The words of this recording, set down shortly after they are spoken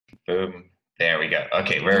Boom. There we go.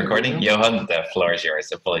 Okay, we're There we recording. go. Johan, the floor is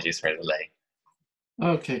yours. Apologies for the delay.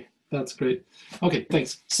 Okay, that's great. Okay,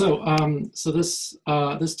 thanks. So this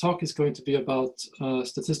talk is going to be about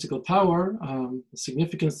statistical power, the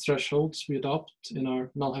significance thresholds we adopt in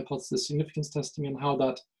our null hypothesis significance testing, and how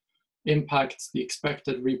that impacts the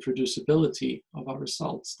expected reproducibility of our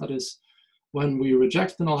results. That is, when we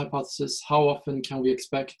reject the null hypothesis, how often can we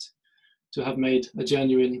expect to have made a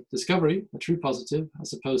genuine discovery, a true positive,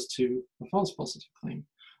 as opposed to a false positive claim.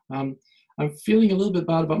 I'm feeling a little bit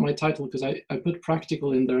bad about my title because I put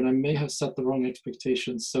practical in there and I may have set the wrong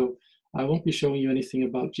expectations. So I won't be showing you anything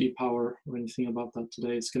about G-power or anything about that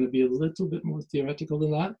today. It's going to be a little bit more theoretical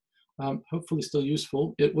than that. Hopefully still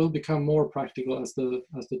useful. It will become more practical as the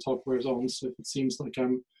talk wears on. So if it seems like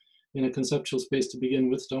I'm in a conceptual space to begin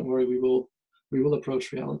with, don't worry, we will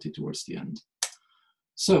approach reality towards the end.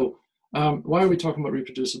 So why are we talking about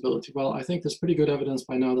reproducibility? Well, I think there's pretty good evidence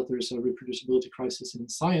by now that there's a reproducibility crisis in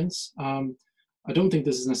science. I don't think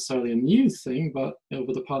this is necessarily a new thing, but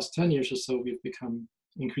over the past 10 years or so, we've become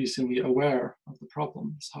increasingly aware of the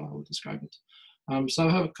problem, is how I would describe it. So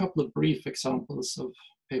I have a couple of brief examples of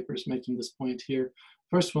papers making this point here.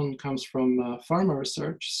 First one comes from pharma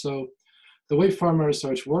research. So the way pharma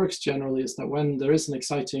research works generally is that when there is an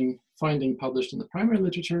exciting finding published in the primary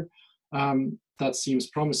literature, that seems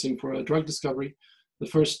promising for a drug discovery, the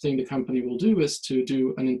first thing the company will do is to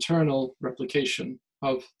do an internal replication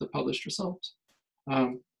of the published result.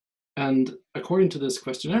 And according to this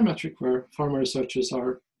questionnaire metric, where pharma researchers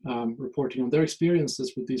are reporting on their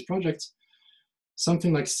experiences with these projects,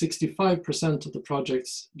 something like 65% of the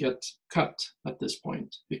projects get cut at this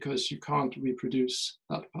point because you can't reproduce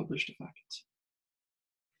that published effect.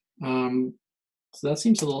 So that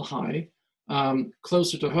seems a little high.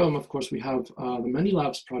 Closer to home, of course, we have the Many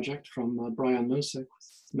Labs project from Brian Nosek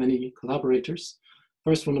with many collaborators.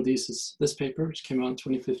 First one of these is this paper, which came out in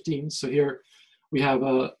 2015. So here we have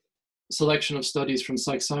a selection of studies from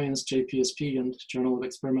Psych Science, JPSP, and Journal of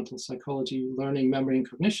Experimental Psychology, Learning, Memory, and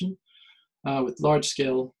Cognition, with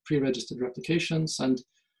large-scale pre-registered replications. And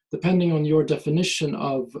depending on your definition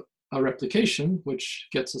of a replication, which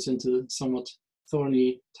gets us into somewhat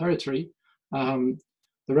thorny territory,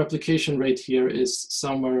 the replication rate here is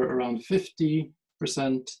somewhere around 50%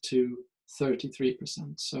 to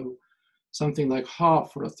 33%. So something like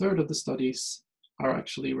half or a third of the studies are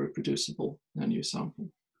actually reproducible in a new sample.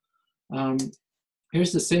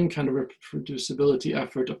 Here's the same kind of reproducibility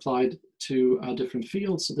effort applied to a different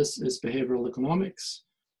field. So this is behavioral economics.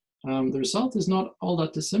 The result is not all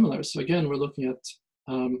that dissimilar. So again, we're looking at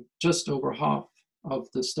just over half of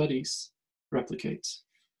the studies replicate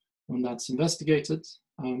when that's investigated.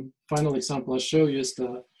 Final example I'll show you is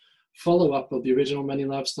the follow-up of the original Many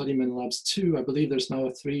Labs study, Many Labs 2. I believe there's now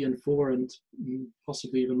a 3 and 4 and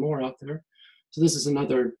possibly even more out there. So this is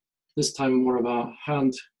another, this time more of a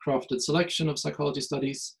handcrafted selection of psychology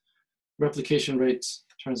studies. Replication rates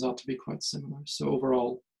turns out to be quite similar. So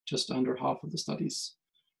overall, just under half of the studies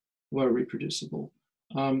were reproducible.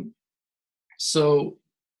 So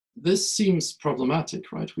this seems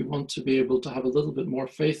problematic, right? We want to be able to have a little bit more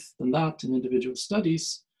faith than that in individual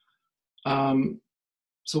studies.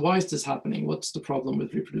 So why is this happening? What's the problem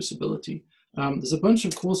with reproducibility? There's a bunch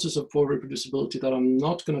of causes of poor reproducibility that I'm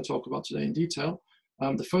not going to talk about today in detail.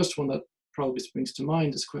 The first one that probably springs to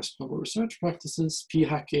mind is questionable research practices,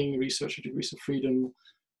 p-hacking, researcher degrees of freedom,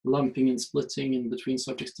 lumping and splitting in between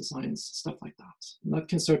subjects designs, stuff like that. And that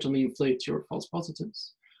can certainly inflate your false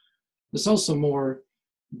positives. There's also more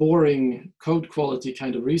boring code quality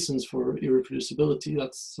kind of reasons for irreproducibility.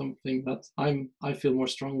 That's something that I feel more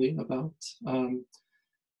strongly about.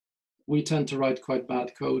 We tend to write quite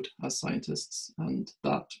bad code as scientists, and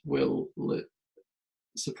that will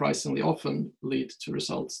surprisingly often lead to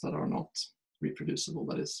results that are not reproducible.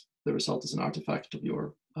 That is, the result is an artifact of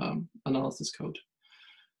your analysis code.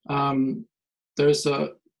 There's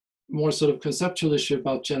a more sort of conceptual issue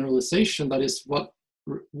about generalization. That is,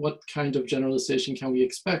 what kind of generalization can we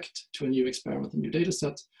expect to a new experiment, a new data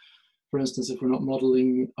set? For instance, if we're not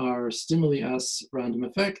modeling our stimuli as random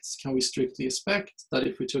effects, can we strictly expect that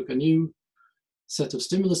if we took a new set of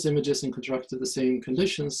stimulus images and constructed the same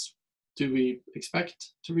conditions, do we expect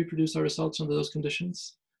to reproduce our results under those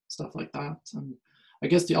conditions? Stuff like that. And I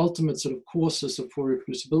guess the ultimate sort of causes of poor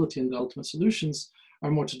reproducibility and the ultimate solutions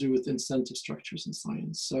are more to do with incentive structures in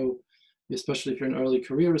science. So especially if you're an early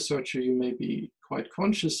career researcher, you may be quite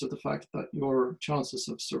conscious of the fact that your chances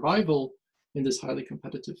of survival in this highly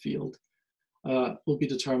competitive field will be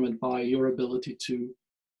determined by your ability to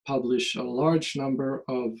publish a large number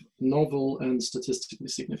of novel and statistically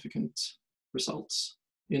significant results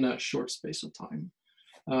in a short space of time.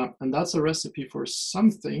 And that's a recipe for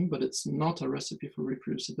something, but it's not a recipe for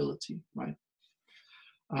reproducibility, right?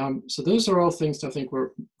 So those are all things that I think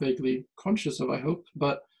we're vaguely conscious of, I hope.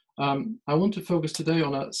 But I want to focus today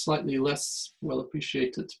on a slightly less well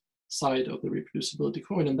appreciated side of the reproducibility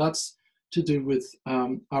coin, and that's to do with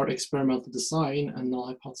our experimental design and null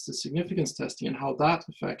hypothesis significance testing and how that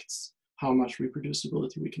affects how much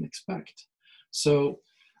reproducibility we can expect. So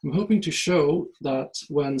I'm hoping to show that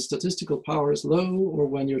when statistical power is low, or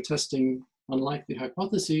when you're testing unlikely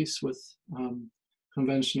hypotheses with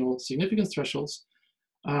conventional significance thresholds,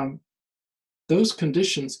 those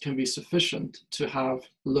conditions can be sufficient to have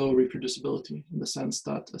low reproducibility, in the sense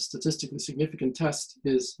that a statistically significant test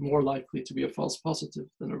is more likely to be a false positive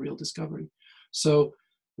than a real discovery. So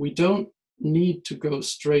we don't need to go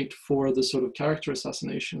straight for the sort of character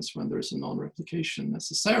assassinations when there's a non-replication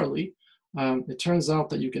necessarily. It turns out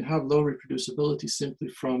that you can have low reproducibility simply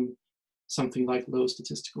from something like low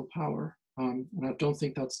statistical power. And I don't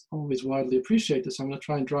think that's always widely appreciated, so I'm going to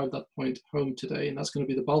try and drive that point home today, and that's going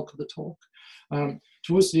to be the bulk of the talk.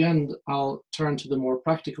 Towards the end, I'll turn to the more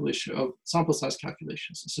practical issue of sample size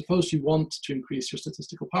calculations. Suppose you want to increase your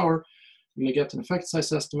statistical power, you're going to get an effect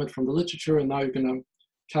size estimate from the literature, and now you're going to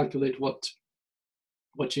calculate what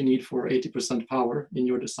you need for 80% power in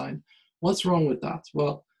your design. What's wrong with that?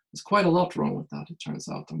 Well, there's quite a lot wrong with that, it turns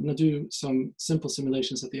out. I'm going to do some simple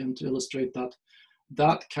simulations at the end to illustrate that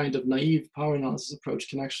that kind of naive power analysis approach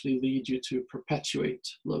can actually lead you to perpetuate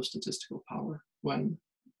low statistical power when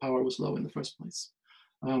power was low in the first place.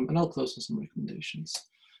 And I'll close with some recommendations.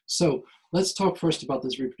 So let's talk first about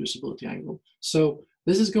this reproducibility angle. So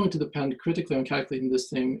this is going to depend critically on calculating this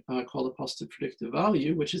thing called a positive predictive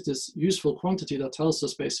value, which is this useful quantity that tells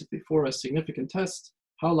us basically for a significant test,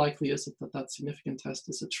 how likely is it that that significant test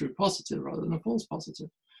is a true positive rather than a false positive.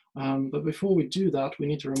 But before we do that, we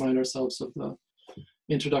need to remind ourselves of the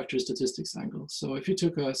introductory statistics angle. So if you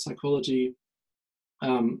took a psychology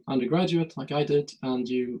undergraduate like I did, and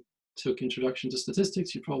you took introduction to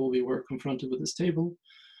statistics, you probably were confronted with this table.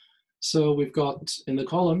 So we've got in the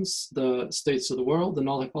columns the states of the world, the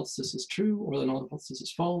null hypothesis is true or the null hypothesis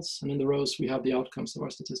is false, and in the rows we have the outcomes of our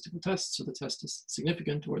statistical test. So the test is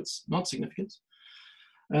significant or it's not significant.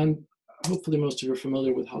 And hopefully most of you are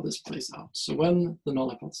familiar with how this plays out. So when the null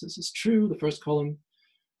hypothesis is true, the first column,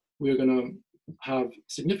 we're going to have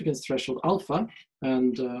significance threshold alpha,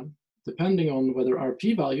 and depending on whether our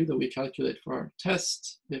p-value that we calculate for our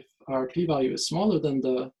test, if our p-value is smaller than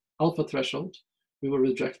the alpha threshold, we will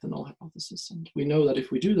reject the null hypothesis. And we know that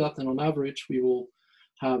if we do that, then on average, we will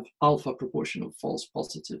have alpha proportion of false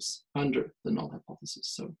positives under the null hypothesis,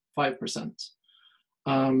 so 5%.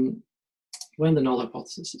 When the null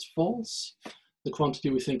hypothesis is false, the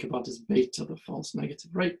quantity we think about is beta, the false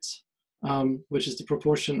negative rate, which is the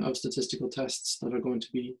proportion of statistical tests that are going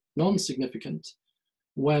to be non-significant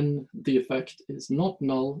when the effect is not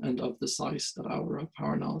null and of the size that our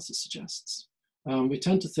power analysis suggests. We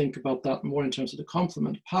tend to think about that more in terms of the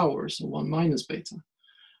complement power, so 1 minus beta.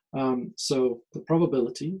 So the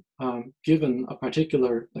probability, given a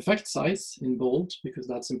particular effect size in bold, because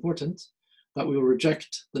that's important, that we will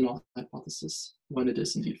reject the null hypothesis when it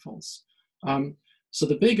is indeed false. So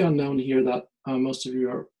the big unknown here that most of you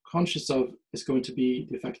are conscious of is going to be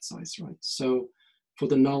the effect size, right? So for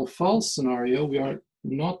the null false scenario, we are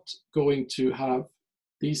not going to have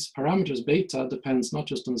these parameters. Beta depends not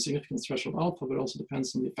just on the significance threshold alpha, but also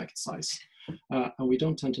depends on the effect size. And we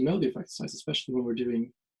don't tend to know the effect size, especially when we're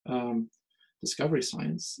doing discovery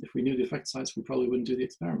science. If we knew the effect size, we probably wouldn't do the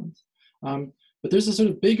experiment. But there's a sort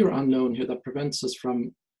of bigger unknown here that prevents us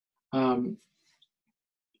from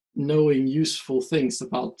knowing useful things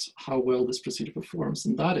about how well this procedure performs,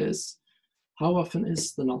 and that is, how often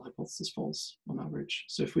is the null hypothesis false on average?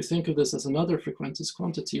 So if we think of this as another frequentist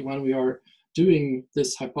quantity, when we are doing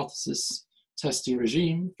this hypothesis testing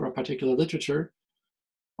regime for a particular literature,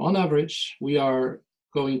 on average, we are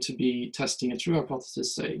going to be testing a true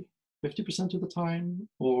hypothesis, say, 50% of the time,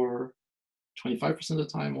 or 25% of the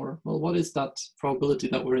time, or, well, what is that probability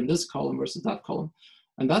that we're in this column versus that column?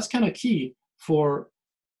 And that's kind of key for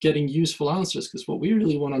getting useful answers, because what we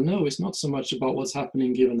really want to know is not so much about what's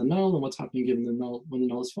happening given the null and what's happening given the null when the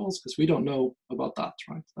null is false, because we don't know about that,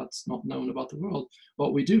 right? That's not known about the world.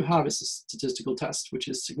 What we do have is a statistical test, which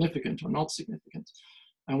is significant or not significant.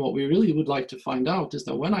 And what we really would like to find out is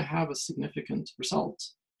that when I have a significant result,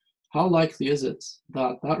 how likely is it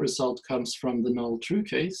that that result comes from the null true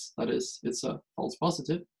case, that is, it's a false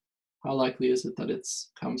positive? How likely is it that it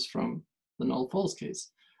comes from the null false case?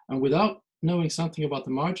 And without knowing something about the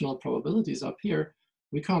marginal probabilities up here,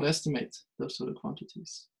 we can't estimate those sort of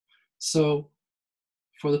quantities. So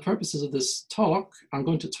for the purposes of this talk, I'm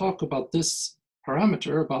going to talk about this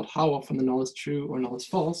parameter, about how often the null is true or null is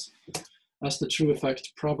false, as the true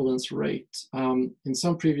effect prevalence rate. In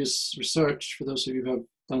some previous research, for those of you who have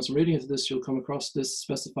done some reading into this, you'll come across this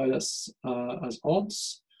specified as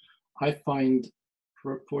odds. I find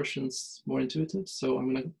proportions more intuitive, so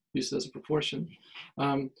I'm going to use it as a proportion.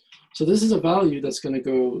 So this is a value that's going to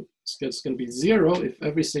go, it's going to be 0 if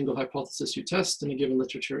every single hypothesis you test in a given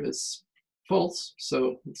literature is false.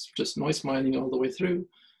 So it's just noise mining all the way through.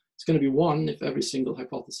 It's going to be 1 if every single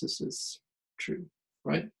hypothesis is true,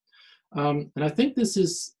 right? And I think this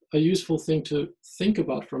is a useful thing to think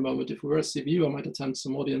about for a moment. If we were a CBU, I might attempt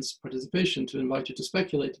some audience participation to invite you to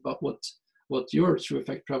speculate about what your true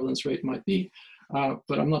effect prevalence rate might be,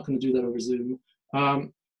 but I'm not going to do that over Zoom.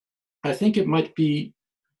 I think it might be,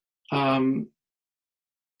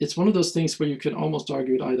 it's one of those things where you can almost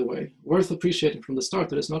argue it either way. Worth appreciating from the start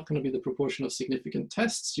that it's not going to be the proportion of significant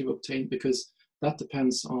tests you've obtained, because that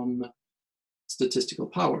depends on statistical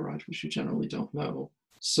power, right, which you generally don't know.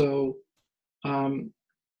 So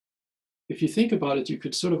if you think about it, you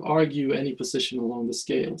could sort of argue any position along the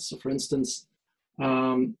scale. So for instance,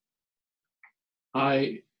 I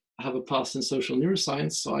have a past in social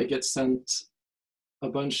neuroscience, so I get sent a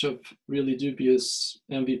bunch of really dubious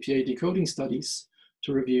MVPA decoding studies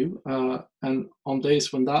to review. And on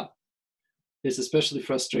days when that is especially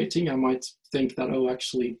frustrating, I might think that, oh,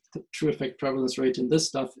 actually, the true effect prevalence rate in this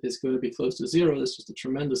stuff is going to be close to 0. There's just a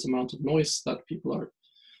tremendous amount of noise that people are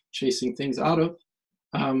chasing things out of.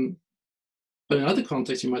 But in other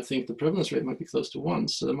contexts, you might think the prevalence rate might be close to 1.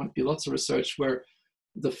 So there might be lots of research where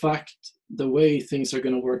the way things are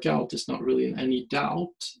going to work out is not really in any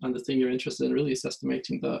doubt. And the thing you're interested in really is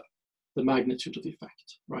estimating the magnitude of the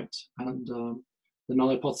effect, right? And the null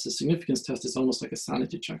hypothesis significance test is almost like a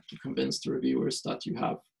sanity check to convince the reviewers that you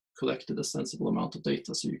have collected a sensible amount of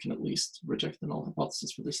data, so you can at least reject the null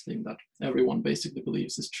hypothesis for this thing that everyone basically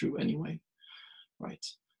believes is true anyway, right?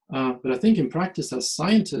 But I think in practice as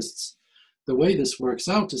scientists, the way this works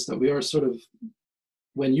out is that we are sort of,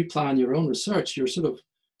 when you plan your own research, you're sort of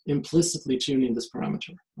implicitly tuning this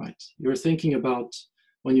parameter, right? You're thinking about,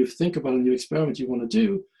 when you think about a new experiment you want to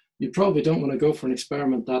do, you probably don't want to go for an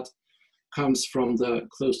experiment that comes from the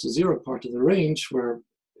close to 0 part of the range where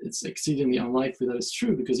it's exceedingly unlikely that it's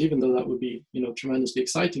true, because even though that would be, you know, tremendously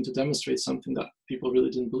exciting to demonstrate something that people really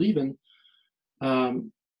didn't believe in,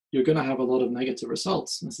 you're going to have a lot of negative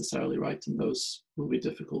results necessarily, right? And those will be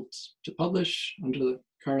difficult to publish under the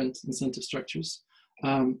current incentive structures.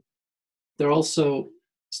 There are also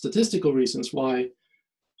statistical reasons why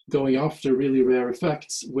going after really rare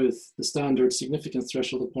effects with the standard significance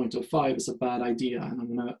threshold of 0.05 is a bad idea, and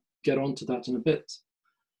I'm going to get onto that in a bit.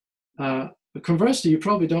 But conversely, you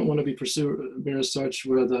probably don't want to be pursuing research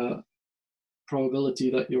where the probability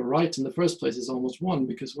that you're right in the first place is almost 1,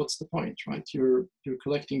 because what's the point, right? You're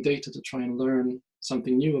collecting data to try and learn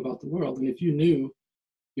something new about the world, and if you knew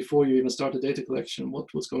before you even started data collection what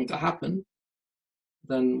was going to happen,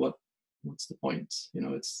 then what's the point? You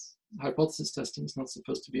know, it's hypothesis testing is not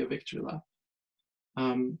supposed to be a victory lap.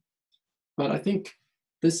 But I think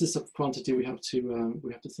this is a quantity we have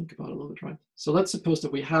to think about a little bit, right? So let's suppose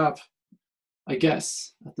that we have a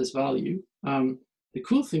guess at this value. The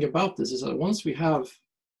cool thing about this is that once we have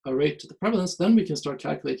a rate to the prevalence, then we can start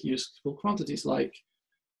calculating useful quantities like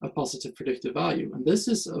a positive predictive value. And this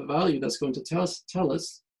is a value that's going to tell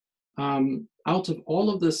us out of all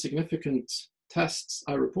of the significant tests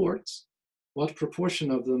I report, what proportion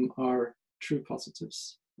of them are true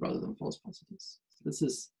positives rather than false positives. This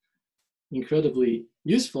is incredibly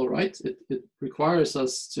useful, right? It requires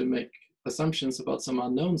us to make assumptions about some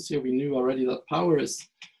unknowns here. We knew already that power is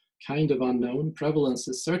kind of unknown, prevalence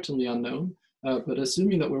is certainly unknown, but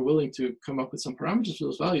assuming that we're willing to come up with some parameters for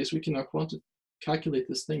those values, we can now calculate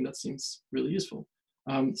this thing that seems really useful.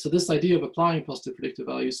 So this idea of applying positive predictive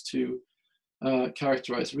values to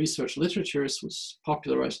characterize research literatures was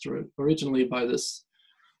popularized originally by this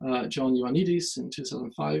John Ioannidis in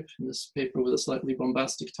 2005 in this paper with a slightly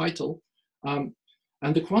bombastic title.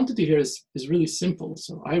 And the quantity here is really simple.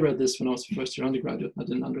 So I read this when I was a first-year undergraduate, and I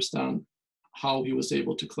didn't understand how he was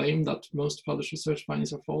able to claim that most published research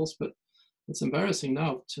findings are false, but it's embarrassing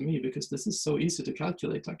now to me because this is so easy to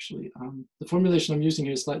calculate, actually. The formulation I'm using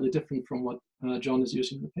here is slightly different from what John is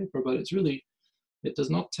using in the paper, but it's really, it does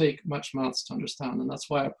not take much maths to understand, and that's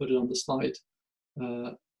why I put it on the slide,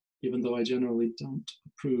 even though I generally don't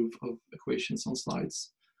approve of equations on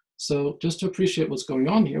slides. So just to appreciate what's going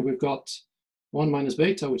on here, we've got 1 minus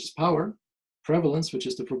beta, which is power, prevalence, which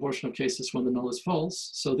is the proportion of cases when the null is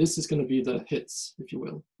false. So this is going to be the hits, if you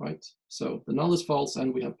will, right? So the null is false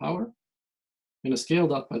and we have power. going to scale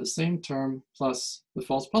that by the same term plus the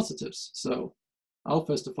false positives. So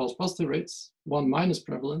alpha is the false positive rates, 1 minus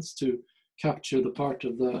prevalence to capture the part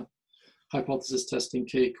of the hypothesis testing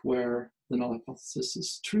cake where the null hypothesis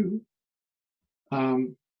is true.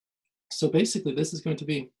 So basically, this is going to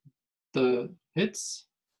be the hits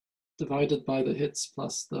divided by the hits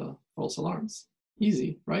plus the false alarms.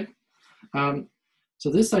 Easy, right? So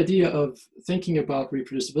this idea of thinking about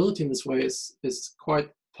reproducibility in this way is quite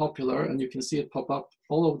popular, and you can see it pop up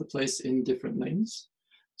all over the place in different names.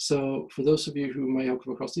 So for those of you who may have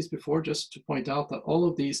come across these before, just to point out that all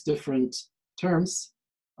of these different terms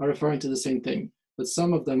are referring to the same thing, but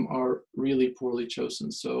some of them are really poorly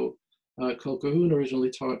chosen. So Colquhoun originally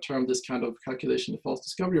termed this kind of calculation the false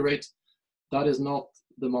discovery rate. That is not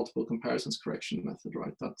the multiple comparisons correction method,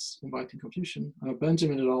 right? That's inviting confusion.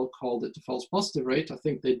 Benjamin et al. Called it the false positive rate. I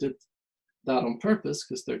think they did that on purpose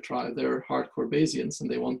because they're hardcore Bayesians and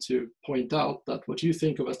they want to point out that what you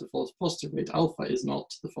think of as the false positive rate alpha is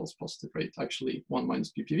not the false positive rate. Actually, 1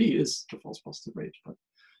 minus PPV is the false positive rate. But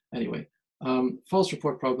anyway, false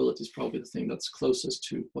report probability is probably the thing that's closest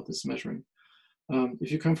to what this is measuring.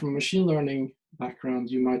 If you come from a machine learning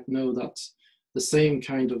background, you might know that the same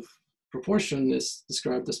kind of proportion is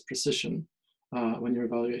described as precision when you're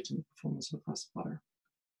evaluating the performance of a classifier.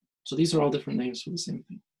 So these are all different names for the same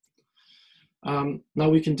thing. Now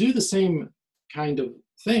we can do the same kind of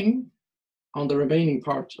thing on the remaining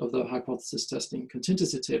part of the hypothesis testing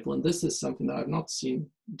contingency table, and this is something that I've not seen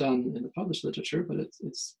done in the published literature, but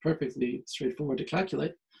it's perfectly straightforward to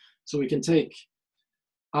calculate. So we can take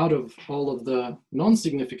out of all of the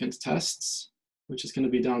non-significant tests, which is going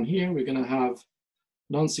to be down here, we're going to have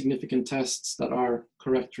non-significant tests that are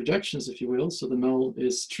correct rejections, if you will. So the null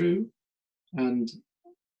is true, and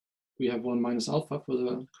we have 1 minus alpha for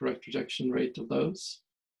the correct rejection rate of those,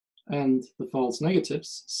 and the false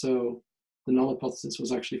negatives. So the null hypothesis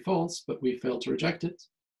was actually false, but we failed to reject it.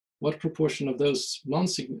 What proportion of those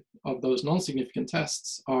non-significant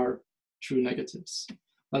tests are true negatives?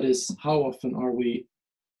 That is, how often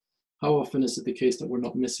is it the case that we're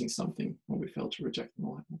not missing something when we fail to reject the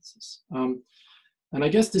null hypothesis? And I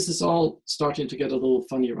guess this is all starting to get a little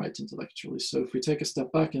funny, right, intellectually. So if we take a step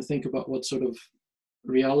back and think about what sort of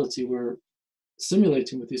reality we're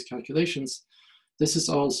simulating with these calculations, this is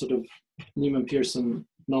all sort of Newman-Pearson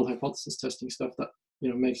null hypothesis testing stuff that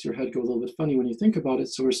makes your head go a little bit funny when you think about it.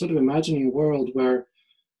 So we're sort of imagining a world where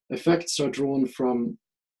effects are drawn from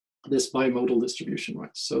this bimodal distribution, right?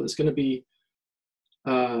 So there's going to be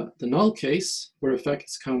the null case where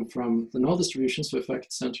effects come from the null distribution, so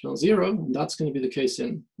effect centered on 0, and that's going to be the case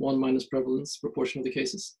in 1 minus prevalence proportion of the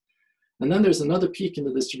cases. And then there's another peak in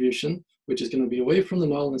the distribution, which is going to be away from the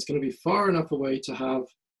null, and it's going to be far enough away to have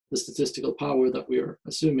the statistical power that we are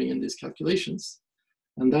assuming in these calculations.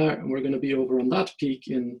 And we're going to be over on that peak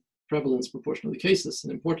in prevalence proportion of the cases,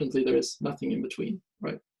 and importantly, there is nothing in between,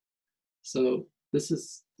 right? So this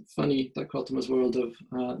is the funny dichotomous world of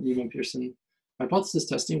Newman-Pearson hypothesis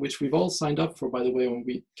testing, which we've all signed up for, by the way, when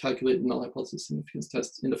we calculated null hypothesis significance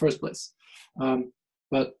test in the first place.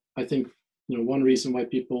 But I think one reason why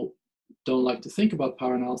people don't like to think about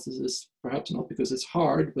power analysis is perhaps not because it's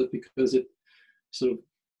hard, but because it sort of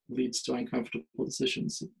leads to uncomfortable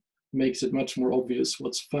decisions. It makes it much more obvious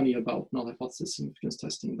what's funny about null hypothesis significance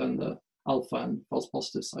testing than the alpha and false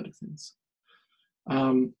positive side of things.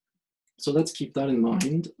 So let's keep that in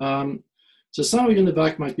mind. So some of you in the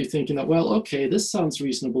back might be thinking that, well, okay, this sounds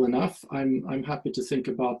reasonable enough. I'm happy to think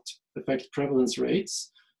about effect prevalence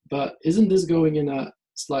rates, but isn't this going in a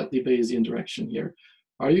slightly Bayesian direction here?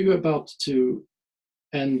 Are you about to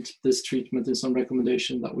end this treatment in some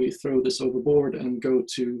recommendation that we throw this overboard and go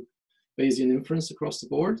to Bayesian inference across the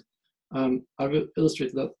board? I've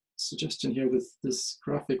illustrated that suggestion here with this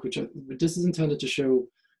graphic, this is intended to show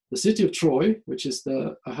the city of Troy, which is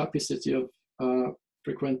a happy city of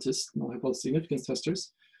frequentist null hypothesis significance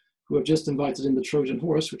testers, who have just invited in the Trojan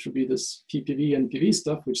horse, which would be this PPV and PV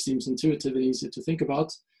stuff, which seems intuitive and easy to think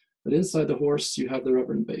about. But inside the horse, you have the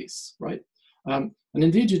rubber and base, right? And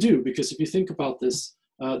indeed you do, because if you think about this,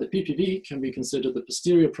 the PPV can be considered the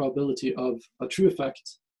posterior probability of a true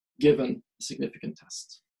effect given a significant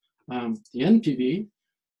test. The NPV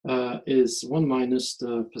is 1 minus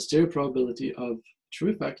the posterior probability of true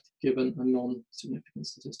effect given a non-significant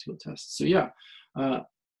statistical test. So yeah,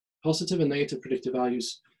 positive and negative predictive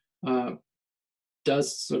values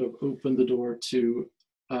does sort of open the door to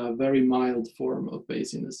a very mild form of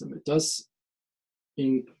Bayesianism.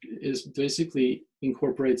 It basically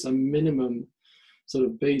incorporates a minimum sort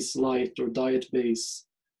of base light or diet base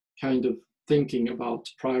kind of thinking about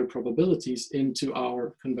prior probabilities into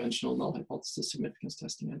our conventional null hypothesis significance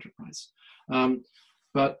testing enterprise.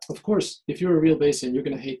 But of course, if you're a real Bayesian, you're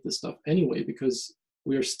going to hate this stuff anyway, because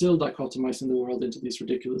we are still dichotomizing the world into these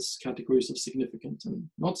ridiculous categories of significant and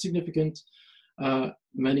not significant.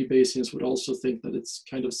 Many Bayesians would also think that it's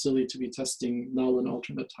kind of silly to be testing null and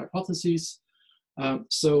alternate hypotheses.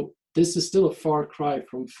 So this is still a far cry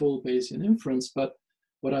from full Bayesian inference, but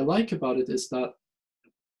what I like about it is that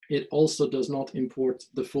it also does not import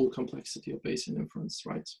the full complexity of Bayesian inference,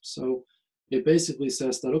 right? So it basically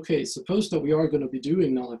says that, okay, suppose that we are going to be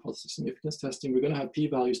doing null hypothesis significance testing, we're going to have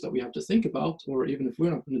p-values that we have to think about, or even if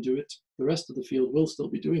we're not going to do it, the rest of the field will still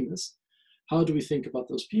be doing this. How do we think about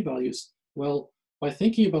those p-values? Well, by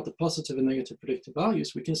thinking about the positive and negative predictive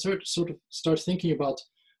values, we can sort of start thinking about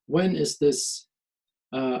when is this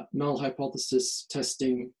null hypothesis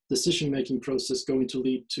testing decision-making process going to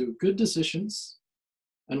lead to good decisions,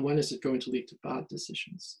 and when is it going to lead to bad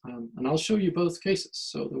decisions? And I'll show you both cases.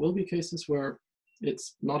 So there will be cases where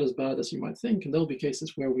it's not as bad as you might think, and there'll be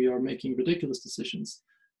cases where we are making ridiculous decisions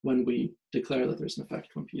when we declare that there's an effect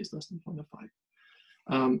when p is less than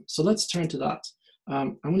 0.05. So let's turn to that.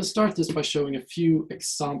 I'm going to start this by showing a few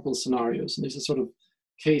example scenarios, and these are sort of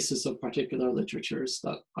cases of particular literatures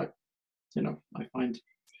that I find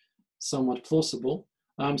somewhat plausible.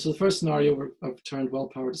 So the first scenario, I've turned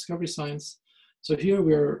well-powered discovery science. So here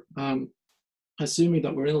we're assuming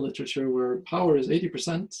that we're in a literature where power is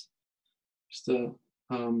 80%, just the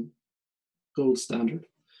gold standard.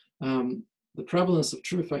 The prevalence of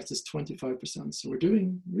true effects is 25%. So we're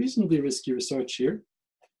doing reasonably risky research here.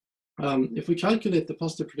 If we calculate the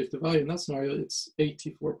positive predictive value in that scenario, it's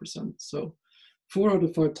 84%. So 4 out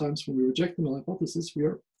of 5 times when we reject the null hypothesis, we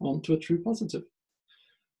are on to a true positive.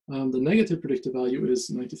 The negative predictive value is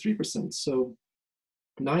 93%. So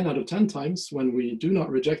 9 out of 10 times when we do not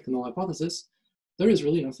reject the null hypothesis, there is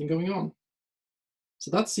really nothing going on.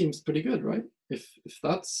 So that seems pretty good, right? If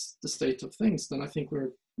that's the state of things, then I think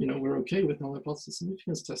we're okay with null hypothesis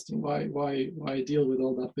significance testing. Why deal with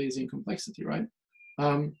all that Bayesian complexity, right?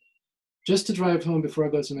 Just to drive home before I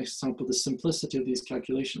go to the next example, the simplicity of these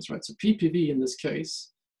calculations, right? So PPV in this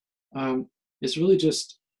case is really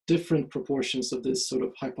just different proportions of this sort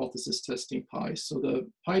of hypothesis testing pie. So the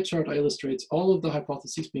pie chart illustrates all of the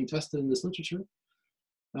hypotheses being tested in this literature.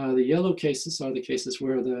 The yellow cases are the cases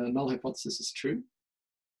where the null hypothesis is true.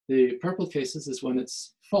 The purple cases is when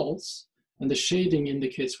it's false, and the shading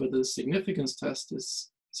indicates whether the significance test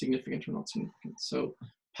is significant or not significant. So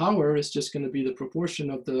power is just going to be the proportion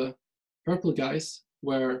of the purple guys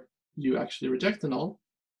where you actually reject the null,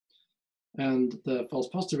 and the false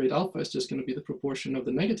positive rate alpha is just going to be the proportion of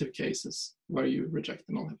the negative cases where you reject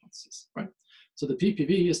the null hypothesis, right? So the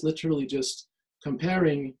PPV is literally just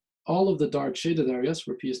comparing all of the dark shaded areas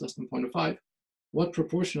where p is less than 0.05, what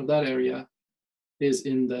proportion of that area is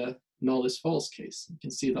in the null is false case. You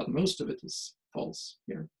can see that most of it is false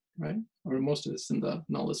here, right? Or most of it's in the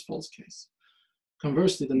null is false case.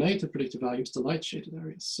 Conversely, the negative predictive value is the light shaded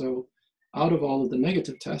areas. So out of all of the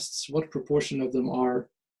negative tests, what proportion of them are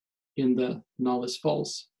in the null is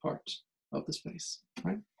false part of the space,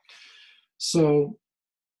 right? So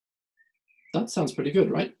that sounds pretty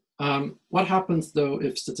good, right? What happens though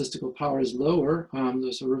if statistical power is lower?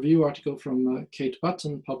 There's a review article from Kate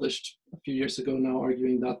Button published a few years ago now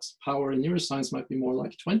arguing that power in neuroscience might be more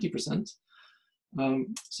like 20%.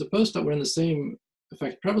 Suppose that we're in the same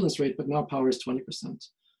effect prevalence rate, but now power is 20%.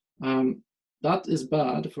 That is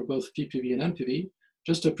bad for both PPV and MPV.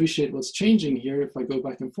 Just to appreciate what's changing here, if I go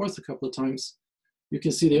back and forth a couple of times, you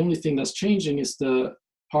can see the only thing that's changing is the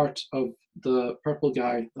part of the purple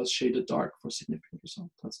guy that's shaded dark for significant result.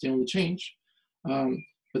 That's the only change.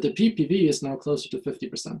 But the PPV is now closer to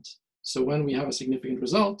 50%. So when we have a significant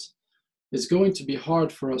result, it's going to be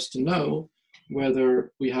hard for us to know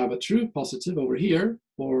whether we have a true positive over here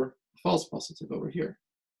or a false positive over here.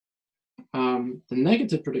 The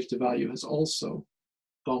negative predictive value has also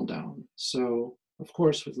gone down. So of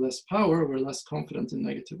course, with less power, we're less confident in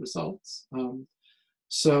negative results.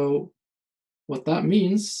 So what that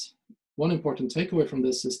means, one important takeaway from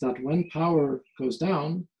this is that when power goes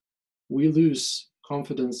down, we lose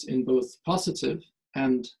confidence in both positive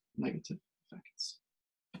and negative effects.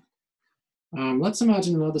 Let's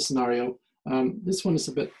imagine another scenario. This one is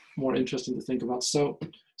a bit more interesting to think about. So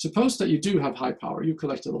suppose that you do have high power, you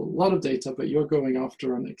collected a lot of data, but you're going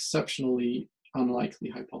after an exceptionally unlikely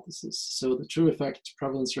hypothesis. So the true effect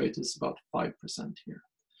prevalence rate is about 5% here.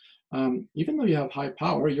 Even though you have high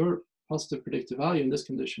power, your positive predictive value in this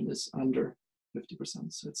condition is under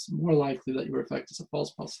 50%. So it's more likely that your effect is a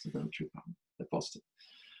false positive than a true positive.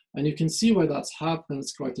 And you can see why that's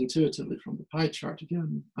happens quite intuitively from the pie chart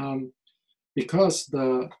again. Because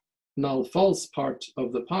the null false part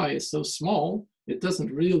of the pie is so small,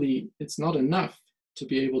 it's not enough to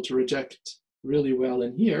be able to reject really well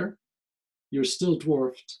in here. You're still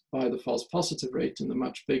dwarfed by the false positive rate in the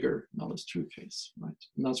much bigger null is true case, right?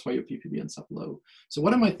 And that's why your PPV ends up low. So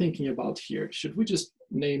what am I thinking about here? Should we just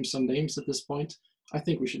name some names at this point? I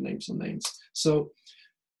think we should name some names. So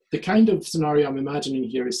the kind of scenario I'm imagining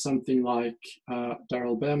here is something like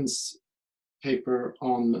Darrell Bem's paper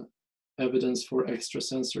on evidence for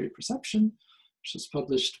extrasensory perception, which was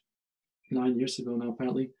published 9 years ago now,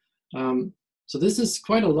 apparently. So this is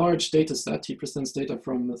quite a large data set. He presents data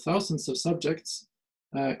from thousands of subjects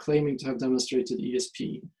claiming to have demonstrated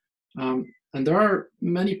ESP. And there are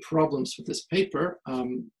many problems with this paper.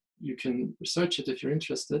 You can research it if you're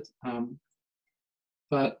interested.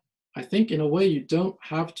 But I think in a way you don't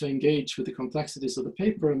have to engage with the complexities of the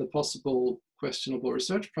paper and the possible questionable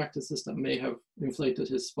research practices that may have inflated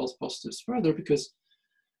his false positives further, because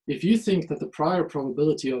if you think that the prior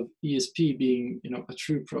probability of ESP being a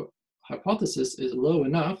true hypothesis is low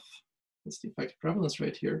enough, that's the effective prevalence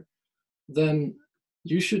rate here, then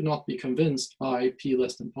you should not be convinced by p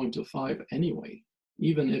less than 0.05 anyway,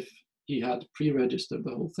 even if he had pre-registered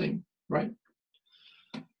the whole thing, right?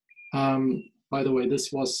 By the way,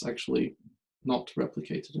 this was actually not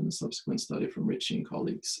replicated in a subsequent study from Ritchie and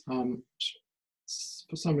colleagues.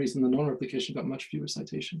 For some reason, the non-replication got much fewer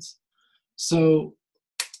citations. So,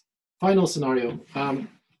 final scenario.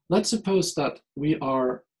 Let's suppose that we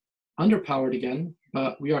are underpowered again,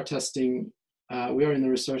 but we are testing, we are in a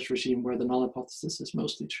research regime where the null hypothesis is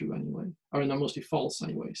mostly true anyway, or not mostly false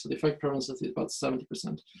anyway. So the effect prevalence is about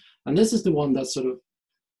 70%. And this is the one that's sort of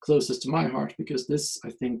closest to my heart, because this,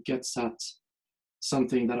 I think, gets at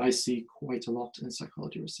something that I see quite a lot in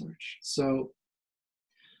psychology research. So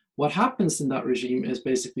what happens in that regime is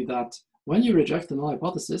basically that when you reject the null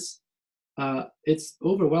hypothesis, it's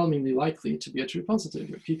overwhelmingly likely to be a true positive.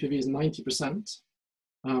 Your PPV is 90%.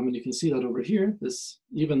 And you can see that over here,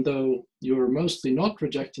 even though you're mostly not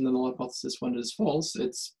rejecting the null hypothesis when it is false,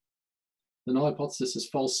 the null hypothesis is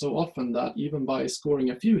false so often that even by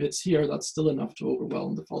scoring a few hits here, that's still enough to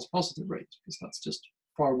overwhelm the false positive rate, because that's just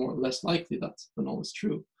far less likely that the null is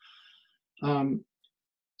true.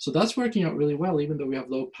 So that's working out really well, even though we have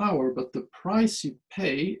low power, but the price you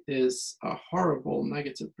pay is a horrible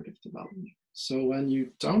negative predictive value. So when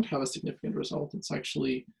you don't have a significant result, it's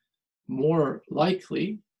actually more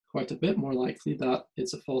likely, quite a bit more likely, that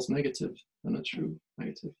it's a false negative than a true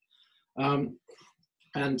negative.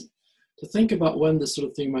 And to think about when this sort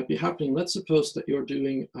of thing might be happening, let's suppose that you're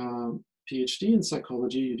doing a PhD in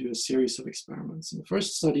psychology, you do a series of experiments. In the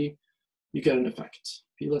first study, you get an effect,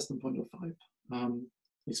 p less than 0.05.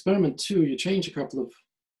 Experiment 2, you change a couple of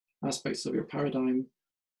aspects of your paradigm,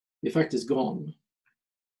 the effect is gone,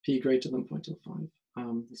 p greater than 0.05.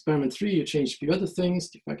 Experiment 3, you change a few other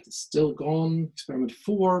things, the effect is still gone. Experiment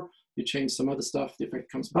 4, you change some other stuff, the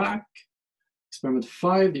effect comes back. Experiment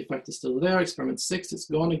 5, the effect is still there. Experiment 6, it's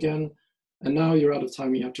gone again. And now you're out of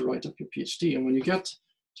time, you have to write up your PhD. And when you get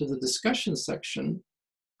to the discussion section,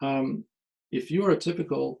 if you are a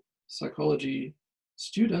typical psychology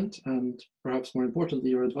student, and perhaps more importantly,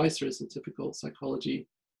 your advisor is a typical psychology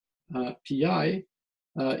PI,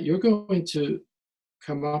 you're going to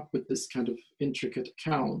come up with this kind of intricate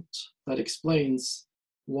account that explains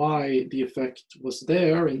why the effect was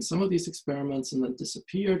there in some of these experiments and then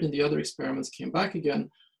disappeared in the other experiments, came back again.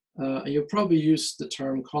 And you'll probably use the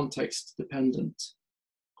term context dependent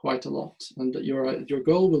quite a lot. And your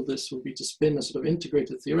goal with this will be to spin a sort of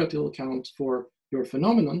integrated theoretical account for your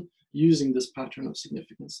phenomenon using this pattern of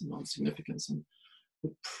significance and non-significance. And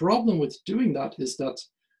the problem with doing that is that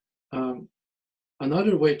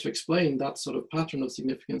another way to explain that sort of pattern of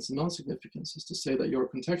significance and non-significance is to say that your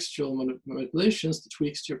contextual manipulations, the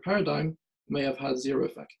tweaks to your paradigm, may have had zero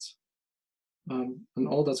effect. And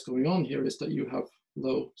all that's going on here is that you have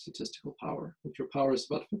low statistical power. If your power is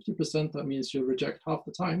about 50%, that means you'll reject half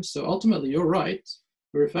the time. So ultimately, you're right.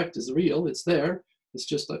 Your effect is real. It's there. It's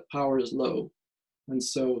just that power is low. And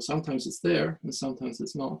so sometimes it's there and sometimes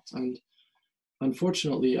it's not. And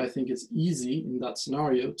unfortunately, I think it's easy in that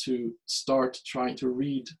scenario to start trying to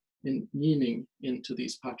read in meaning into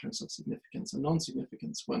these patterns of significance and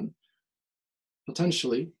non-significance when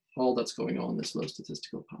potentially all that's going on is low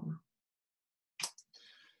statistical power.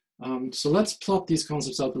 So let's plot these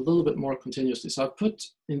concepts out a little bit more continuously. So I've put,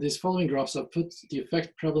 in these following graphs, I've put the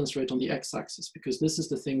effect prevalence rate on the x-axis because this is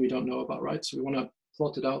the thing we don't know about, right? So we want to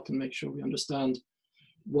plot it out and make sure we understand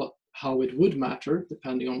how it would matter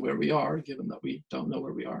depending on where we are, given that we don't know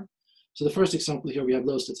where we are. So the first example here, we have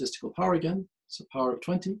low statistical power again, so power of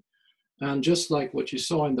 20. And just like what you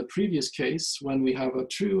saw in the previous case, when we have a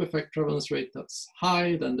true effect prevalence rate that's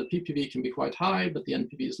high, then the PPV can be quite high, but the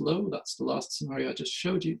NPV is low. That's the last scenario I just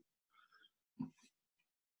showed you.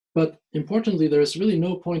 But importantly, there is really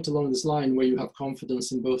no point along this line where you have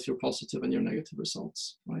confidence in both your positive and your negative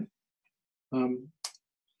results, right?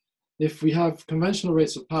 If we have conventional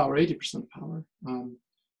rates of power, 80% power,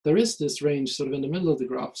 there is this range sort of in the middle of the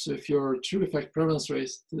graph. So if your true effect prevalence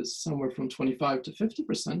rate is somewhere from 25 to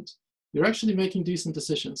 50%, you're actually making decent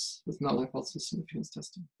decisions with null hypothesis significance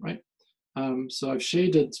testing, right? So I've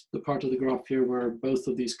shaded the part of the graph here where both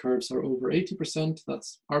of these curves are over 80%.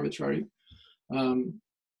 That's arbitrary.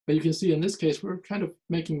 But you can see in this case, we're kind of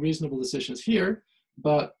making reasonable decisions here.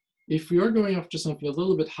 But if we are going after something a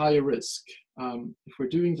little bit higher risk, if we're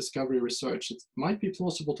doing discovery research, it might be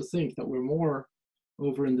plausible to think that we're more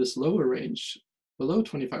over in this lower range, below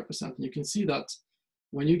 25%. And you can see that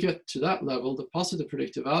when you get to that level, the positive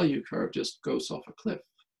predictive value curve just goes off a cliff,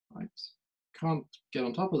 right? Can't get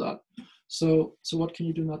on top of that. So what can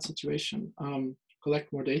you do in that situation?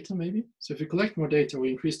 Collect more data, maybe? So if you collect more data, we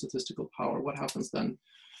increase statistical power. What happens then?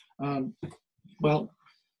 Well,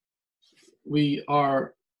 we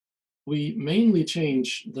mainly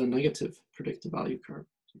change the negative predictive value curve.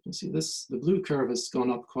 You can see this, the blue curve has gone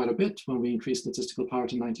up quite a bit when we increase statistical power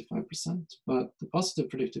to 95%, but the positive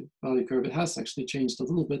predictive value curve, it has actually changed a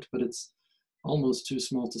little bit, but it's almost too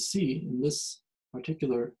small to see in this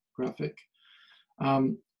particular graphic.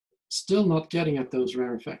 Still not getting at those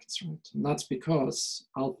rare effects, right? And that's because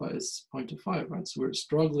alpha is 0.25, right? So we're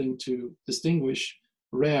struggling to distinguish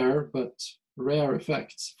rare, but rare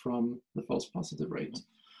effects from the false positive rate.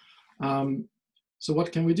 So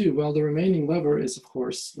what can we do? Well, the remaining lever is, of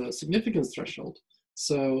course, the significance threshold.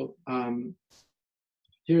 So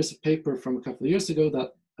here's a paper from a couple of years ago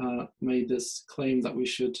that made this claim that we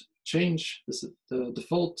should change the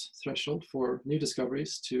default threshold for new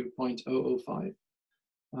discoveries to 0.005.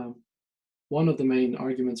 One of the main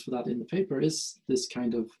arguments for that in the paper is this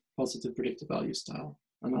kind of positive predictive value style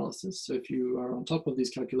analysis. So if you are on top of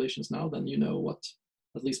these calculations now, then you know what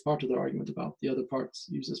at least part of their argument about. The other part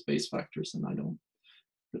uses base factors, and I don't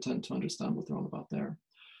pretend to understand what they're all about there.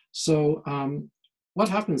 So what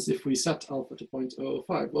happens if we set alpha to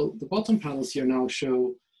 0.005? Well, the bottom panels here now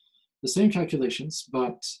show the same calculations,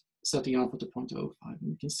 but setting alpha to 0.005. And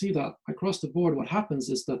you can see that across the board, what happens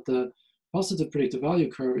is that the positive predictive value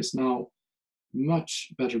curve is now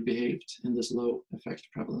much better behaved in this low effect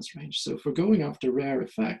prevalence range. So if we're going after rare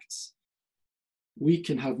effects, we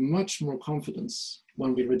can have much more confidence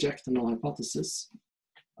when we reject the null hypothesis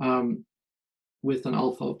with an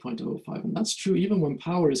alpha of 0.05. And that's true even when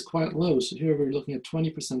power is quite low. So here we're looking at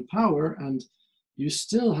 20% power, and you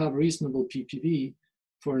still have reasonable PPV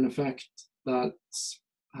for an effect that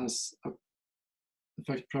has a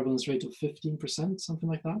effect prevalence rate of 15%, something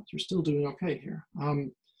like that. You're still doing okay here.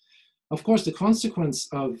 Of course, the consequence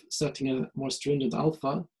of setting a more stringent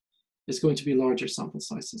alpha is going to be larger sample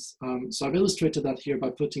sizes. So I've illustrated that here by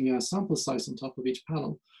putting a sample size on top of each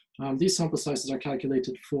panel. These sample sizes are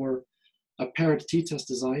calculated for a paired t-test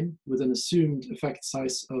design with an assumed effect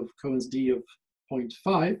size of Cohen's d of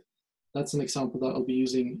 0.5. That's an example that I'll be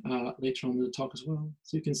using later on in the talk as well.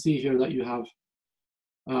 So you can see here that you have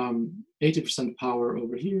 80% power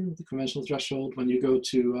over here, the conventional threshold. When you go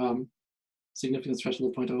to significance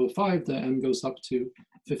threshold of 0.005, the M goes up to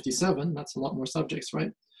 57. That's a lot more subjects,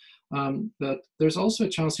 right? But there's also a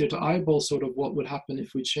chance here to eyeball sort of what would happen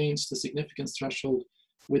if we change the significance threshold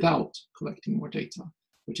without collecting more data,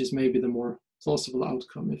 which is maybe the more plausible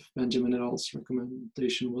outcome if Benjamin et al.'s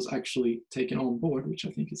recommendation was actually taken on board, which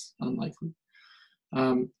I think is unlikely.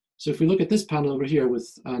 So if we look at this panel over here with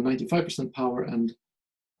 95% power and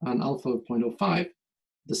an alpha of 0.05,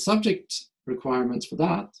 the subject requirements for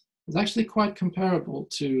that is actually quite comparable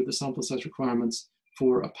to the sample size requirements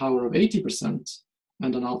for a power of 80%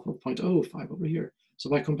 and an alpha of 0.05 over here. So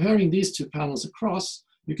by comparing these two panels across,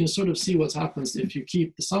 you can sort of see what happens if you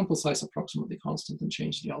keep the sample size approximately constant and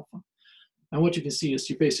change the alpha. And what you can see is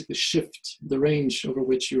you basically shift the range over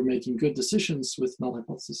which you're making good decisions with null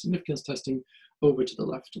hypothesis significance testing over to the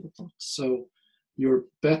left of the plot. So you're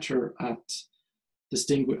better at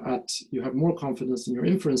you have more confidence in your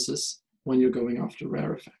inferences when you're going after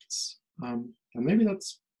rare effects. And maybe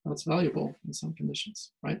that's valuable in some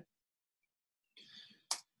conditions, right?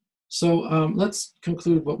 So let's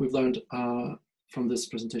conclude what we've learned from this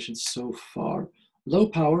presentation so far. Low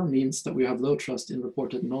power means that we have low trust in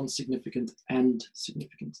reported non-significant and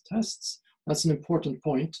significant tests. That's an important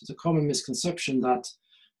point. It's a common misconception that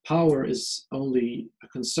power is only a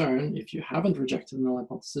concern if you haven't rejected the null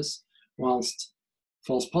hypothesis, whilst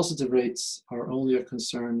false positive rates are only a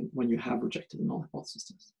concern when you have rejected a null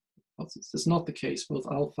hypothesis. It's not the case. Both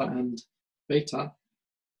alpha and beta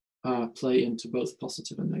play into both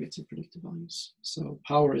positive and negative predictive values. So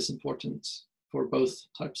power is important for both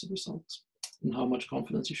types of results and how much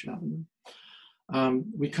confidence you should have in them.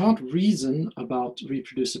 We can't reason about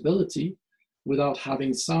reproducibility without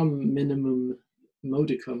having some minimum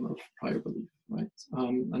modicum of prior belief, right?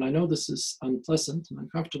 And I know this is unpleasant and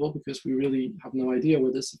uncomfortable because we really have no idea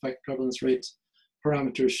where this effect prevalence rate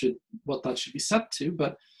parameter should be set to,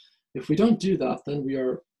 but if we don't do that, then we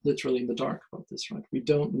are literally in the dark about this, right? We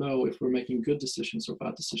don't know if we're making good decisions or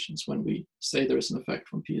bad decisions when we say there is an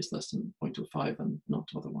effect when p is less than 0.05 and not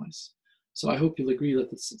otherwise. So I hope you'll agree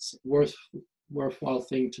that it's a worthwhile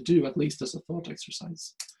thing to do, at least as a thought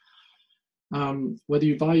exercise. Whether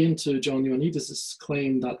you buy into John Ioannidis'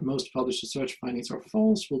 claim that most published research findings are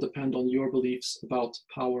false will depend on your beliefs about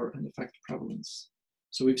power and effect prevalence.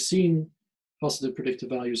 So we've seen positive predictive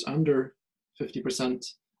values under 50%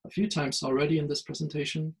 a few times already in this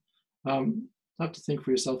presentation. Have to think for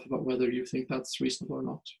yourself about whether you think that's reasonable or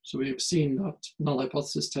not. So we've seen that null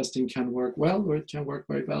hypothesis testing can work well, or it can work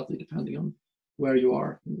very badly depending on where you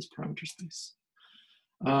are in this parameter space.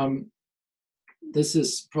 This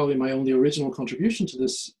is probably my only original contribution to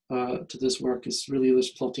this work, is really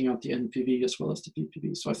just plotting out the NPV as well as the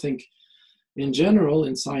PPV. So I think in general,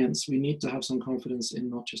 in science, we need to have some confidence in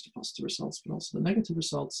not just the positive results, but also the negative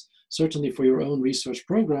results. Certainly for your own research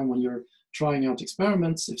program, when you're trying out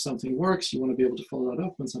experiments, if something works, you want to be able to follow that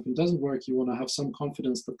up. When something doesn't work, you want to have some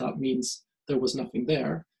confidence that that means there was nothing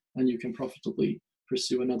there, and you can profitably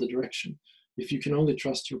pursue another direction. If you can only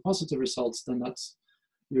trust your positive results, then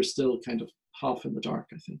you're still kind of half in the dark,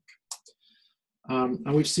 I think.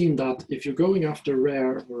 And we've seen that if you're going after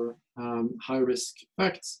rare or high-risk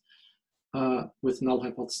effects, with null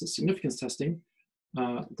hypothesis significance testing,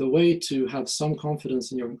 the way to have some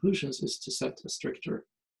confidence in your conclusions is to set a stricter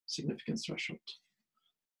significance threshold.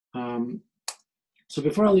 So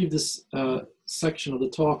before I leave this section of the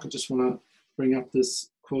talk, I just want to bring up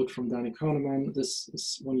this quote from Danny Kahneman. This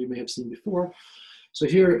is one you may have seen before. So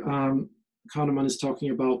here, Kahneman is talking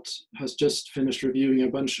about, has just finished reviewing a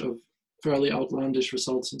bunch of fairly outlandish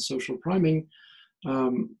results in social priming,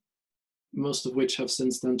 most of which have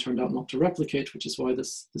since then turned out not to replicate, which is why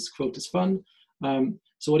this quote is fun.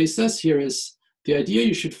 So what he says here is, the idea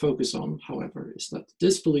you should focus on, however, is that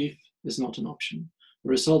disbelief is not an option. The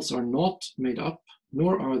results are not made up,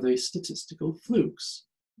 nor are they statistical flukes.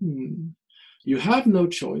 You have no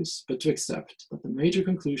choice but to accept that the major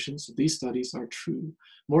conclusions of these studies are true.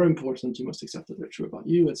 More important, you must accept that they're true about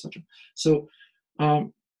you, etc. So I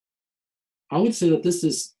would say that this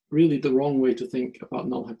is really the wrong way to think about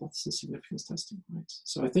null hypothesis significance testing, right?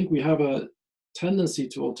 So I think we have a tendency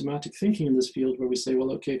to automatic thinking in this field where we say,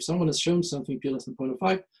 well, okay, if someone has shown something p less than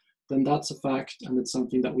 0.05, then that's a fact, and it's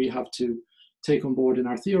something that we have to take on board in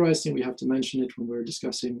our theorizing. We have to mention it when we're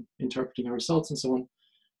discussing, interpreting our results and so on.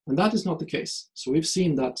 And that is not the case. So we've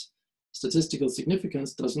seen that statistical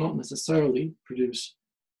significance does not necessarily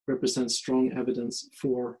represent strong evidence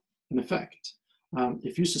for an effect.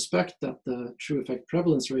 If you suspect that the true effect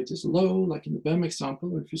prevalence rate is low, like in the BEM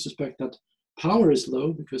example, or if you suspect that power is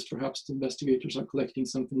low because perhaps the investigators are collecting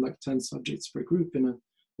something like 10 subjects per group in a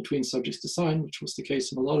between subjects design, which was the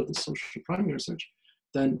case in a lot of the social priming research,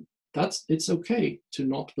 then it's okay to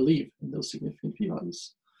not believe in those significant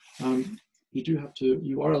p-values.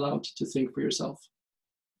 You are allowed to think for yourself.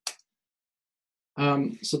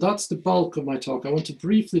 So that's the bulk of my talk. I want to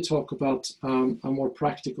briefly talk about a more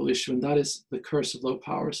practical issue, and that is the curse of low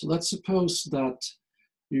power. So let's suppose that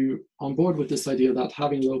you're on board with this idea that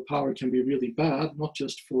having low power can be really bad, not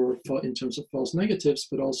just in terms of false negatives,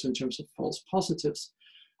 but also in terms of false positives.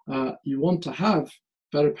 You want to have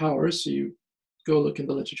better power, so you go look in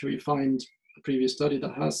the literature, you find a previous study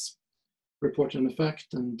that has reported an effect,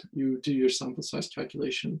 and you do your sample size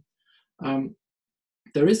calculation.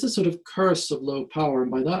 There is a sort of curse of low power,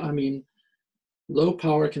 and by that I mean low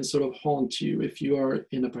power can sort of haunt you if you are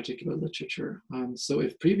in a particular literature. So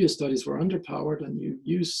if previous studies were underpowered and you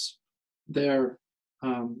use their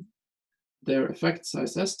effect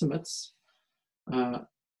size estimates,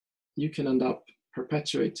 you can end up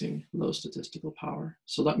perpetuating low statistical power.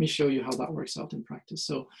 So let me show you how that works out in practice.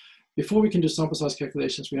 So before we can do sample size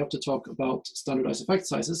calculations, we have to talk about standardized effect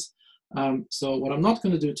sizes. So what I'm not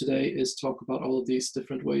going to do today is talk about all of these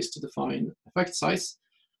different ways to define effect size.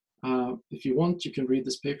 If you want, you can read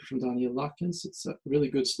this paper from Daniel Lakens. It's a really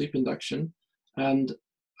good sleep induction. And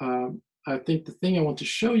I think the thing I want to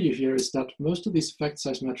show you here is that most of these effect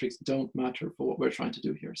size metrics don't matter for what we're trying to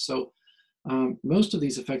do here. So most of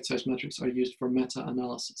these effect size metrics are used for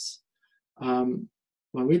meta-analysis. When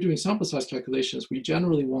we're doing sample size calculations, we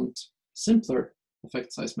generally want simpler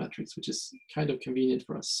effect size metrics, which is kind of convenient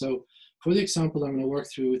for us. So for the example I'm going to work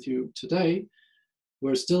through with you today,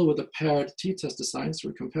 we're still with a paired t-test design, so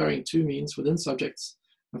we're comparing two means within subjects,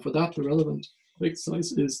 and for that the relevant effect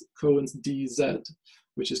size is Cohen's dz,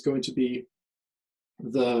 which is going to be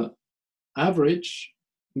the average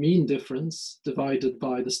mean difference divided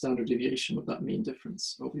by the standard deviation of that mean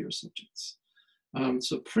difference over your subjects.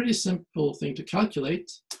 So pretty simple thing to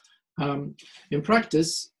calculate. In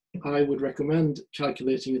practice, I would recommend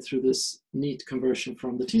calculating it through this neat conversion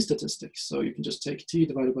from the t-statistics. So you can just take t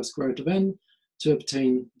divided by square root of n to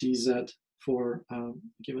obtain dz for a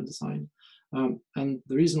given design. And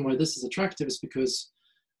the reason why this is attractive is because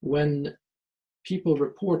when people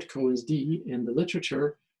report Cohen's d in the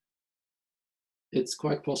literature, it's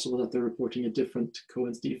quite possible that they're reporting a different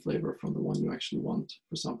Cohen's d flavor from the one you actually want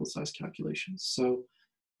for sample size calculations. So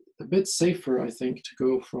a bit safer, I think,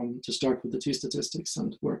 to start with the t-statistics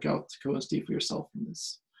and work out Cohen's d for yourself from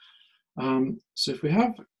this. So if we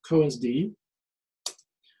have Cohen's d,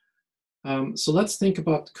 so let's think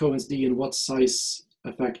about Cohen's d and what size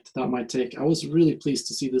effect that might take. I was really pleased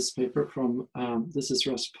to see this paper from, this is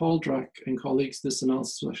Russ Poldrack and colleagues. This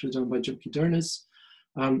analysis was actually done by Jimke Dernis.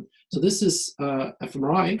 So this is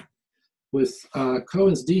fMRI with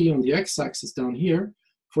Cohen's d on the x-axis down here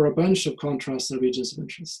for a bunch of contrasts and regions of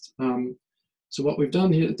interest. So what they've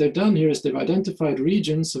done here is they've identified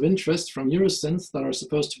regions of interest from neurosynth that are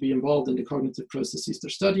supposed to be involved in the cognitive processes they're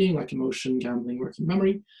studying, like emotion, gambling, working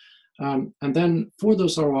memory. And then for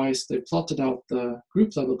those ROIs, they plotted out the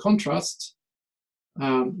group level contrasts,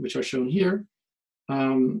 which are shown here.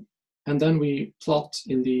 And then we plot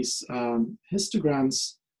in these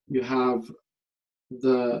histograms, you have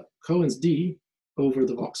the Cohen's d over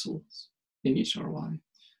the voxels in each ROI.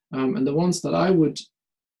 And the ones that I would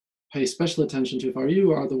pay special attention to if I were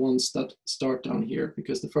you are the ones that start down here,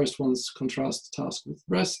 because the first ones contrast task with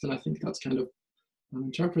rest, and I think that's kind of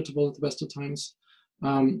uninterpretable at the best of times.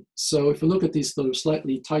 So if we look at these sort of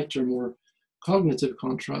slightly tighter, more cognitive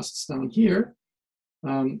contrasts down here,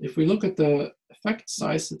 if we look at the effect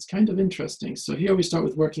size, it's kind of interesting. So here we start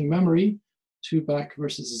with working memory, 2 back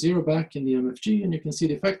versus 0 back in the MFG, and you can see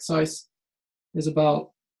the effect size is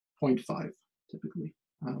about 0.5 typically.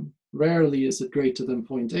 Rarely is it greater than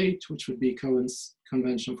 0.8, which would be Cohen's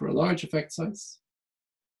convention for a large effect size.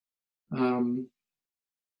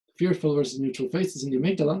 Fearful versus neutral faces in the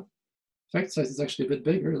amygdala. Effect size is actually a bit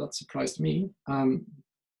bigger, that surprised me. And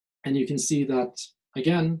you can see that,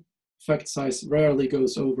 again, effect size rarely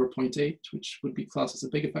goes over 0.8, which would be classed as a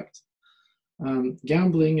big effect.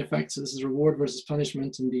 Gambling effects, so this is reward versus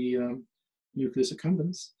punishment in the nucleus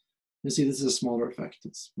accumbens. You see this is a smaller effect.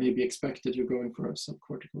 It's maybe expected you're going for a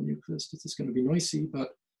subcortical nucleus. This is going to be noisy,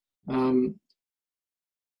 but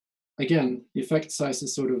again, the effect size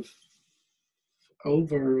is sort of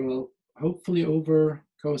over, well, hopefully over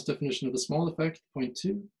Cohen's definition of a small effect,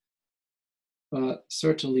 0.2, but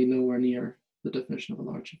certainly nowhere near the definition of a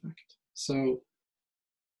large effect. So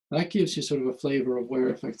that gives you sort of a flavor of where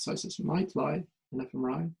effect sizes might lie in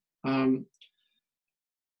fMRI.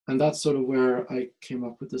 And that's sort of where I came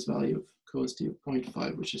up with this value of Cohen's d of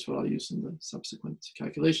 0.5, which is what I'll use in the subsequent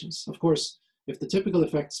calculations. Of course, if the typical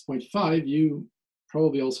effect is 0.5, you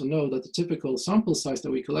probably also know that the typical sample size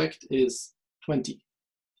that we collect is 20,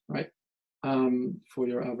 right? For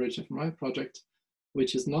your average fMRI project,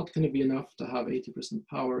 which is not going to be enough to have 80%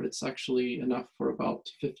 power. It's actually enough for about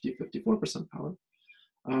 54% power.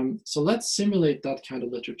 So let's simulate that kind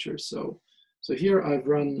of literature. So here I've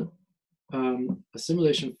run a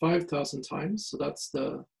simulation 5,000 times. So that's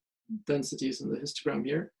the densities in the histogram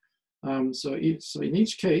here. So in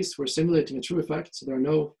each case, we're simulating a true effect. So there are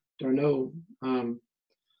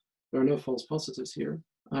no false positives here.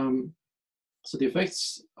 So the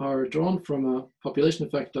effects are drawn from a population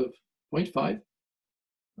effect of 0.5.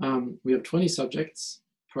 We have 20 subjects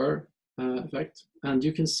per effect, and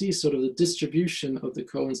you can see sort of the distribution of the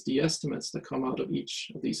Cohen's d estimates that come out of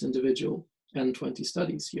each of these individual N20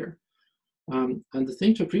 studies here. And the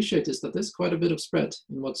thing to appreciate is that there's quite a bit of spread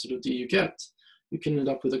in what sort of d you get. You can end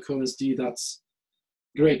up with a Cohen's d that's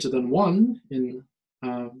greater than 1 in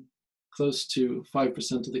close to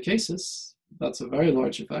 5% of the cases. That's a very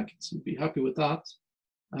large effect, so you'd be happy with that.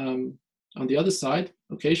 On the other side,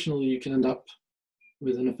 occasionally you can end up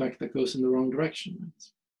with an effect that goes in the wrong direction.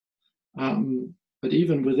 But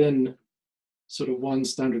even within sort of one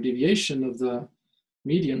standard deviation of the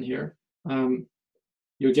median here,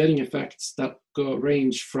 you're getting effects that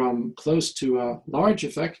range from close to a large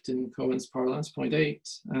effect in Cohen's parlance,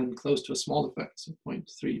 0.8, and close to a small effect, so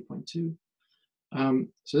 0.3, 0.2.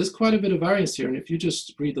 So there's quite a bit of variance here. And if you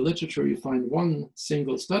just read the literature, you find one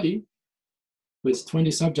single study with 20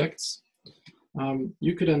 subjects,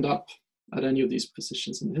 you could end up at any of these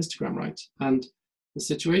positions in the histogram, right? And the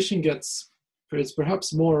situation it's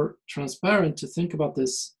perhaps more transparent to think about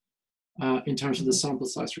this in terms of the sample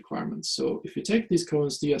size requirements. So if you take these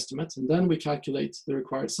Cohen's d estimates and then we calculate the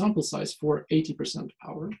required sample size for 80%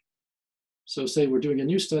 power. So say we're doing a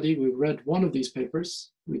new study, we've read one of these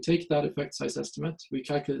papers, we take that effect size estimate, we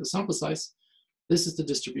calculate the sample size, this is the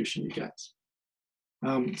distribution you get.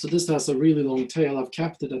 So this has a really long tail. I've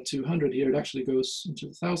capped it at 200 here. It actually goes into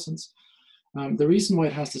the thousands. The reason why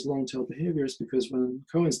it has this long tail behavior is because when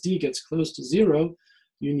Cohen's d gets close to 0,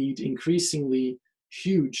 you need increasingly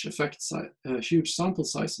huge huge sample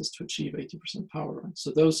sizes to achieve 80% power. Right?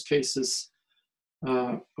 So those cases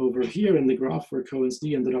over here in the graph where Cohen's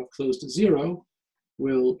d ended up close to 0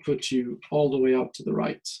 will put you all the way out to the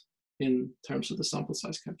right in terms of the sample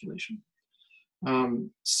size calculation.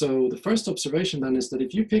 So the first observation then is that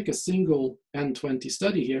if you pick a single N20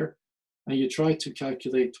 study here and you try to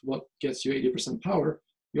calculate what gets you 80% power,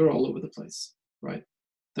 you're all over the place, right?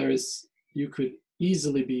 You could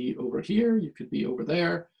easily be over here, you could be over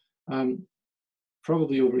there.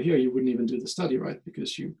 Probably over here, you wouldn't even do the study, right?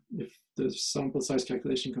 Because if the sample size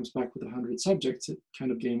calculation comes back with 100 subjects, it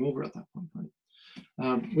kind of game over at that point,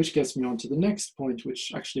 right? Which gets me on to the next point,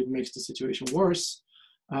 which actually makes the situation worse.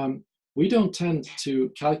 We don't tend to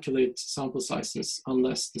calculate sample sizes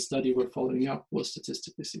unless the study we're following up was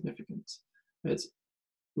statistically significant. It's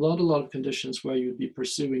a lot of conditions where you'd be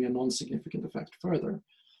pursuing a non-significant effect further.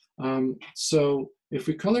 So if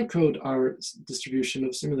we color code our distribution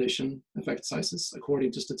of simulation effect sizes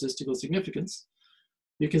according to statistical significance,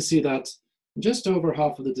 you can see that just over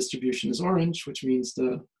half of the distribution is orange, which means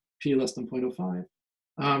the p less than 0.05.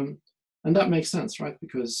 And that makes sense, right?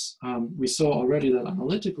 Because we saw already that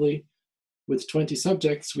analytically, with 20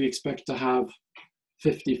 subjects, we expect to have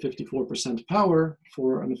 54% power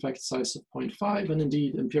for an effect size of 0.5. And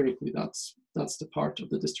indeed, empirically, that's the part of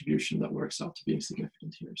the distribution that works out to being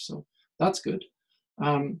significant here. So that's good.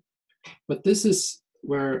 But this is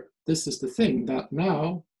the thing, that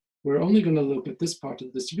now we're only going to look at this part of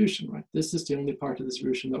the distribution, right? This is the only part of the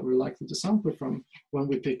distribution that we're likely to sample from when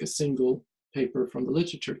we pick a single paper from the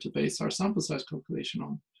literature to base our sample size calculation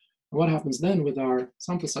on. And what happens then with our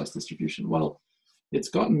sample size distribution? Well, it's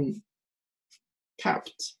gotten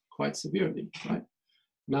capped quite severely, right?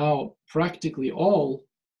 Now, practically all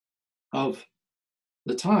of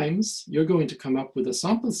the times, you're going to come up with a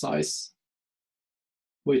sample size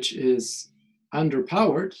which is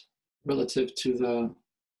underpowered relative to the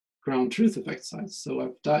ground truth effect size.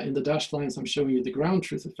 So in the dashed lines, I'm showing you the ground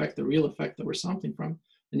truth effect, the real effect that we're sampling from.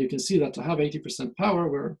 And you can see that to have 80% power,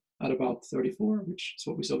 we're at about 34, which is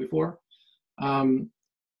what we saw before. And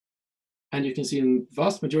you can see in the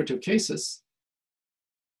vast majority of cases,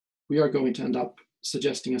 we are going to end up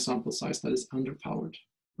suggesting a sample size that is underpowered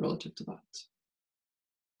relative to that.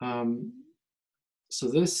 So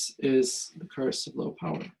this is the curse of low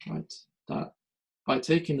power, right? That by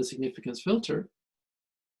taking the significance filter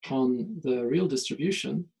on the real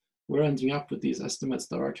distribution, we're ending up with these estimates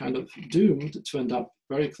that are kind of doomed to end up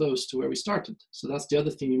very close to where we started. So that's the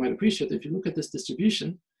other thing you might appreciate. If you look at this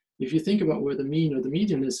distribution, if you think about where the mean or the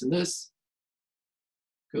median is in this,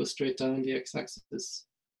 go straight down the x-axis,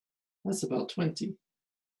 that's about 20.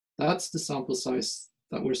 That's the sample size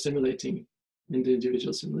that we're simulating in the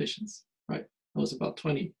individual simulations, right? That was about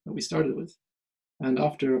 20 that we started with. And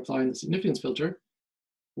after applying the significance filter,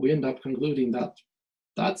 we end up concluding that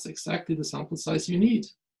that's exactly the sample size you need.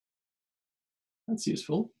 That's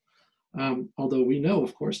useful. Although we know,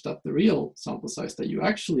 of course, that the real sample size that you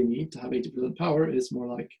actually need to have 80% power is more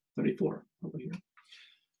like 34 over here.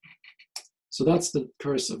 So that's the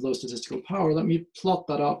curse of low statistical power. Let me plot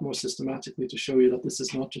that out more systematically to show you that this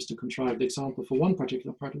is not just a contrived example for one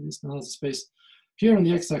particular part of this analysis space. Here on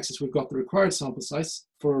the x-axis, we've got the required sample size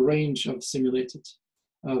for a range of simulated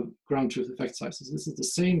ground truth effect sizes. This is the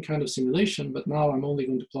same kind of simulation, but now I'm only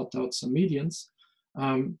going to plot out some medians.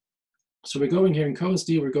 So we're going here in Cohen's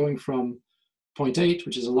d, we're going from 0.8,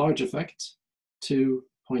 which is a large effect, to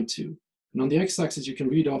 0.2. And on the x-axis, you can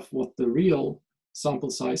read off what the real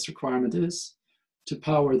sample size requirement is to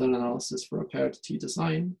power that analysis for a paired t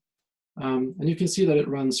design. And you can see that it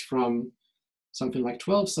runs from something like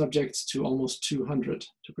 12 subjects to almost 200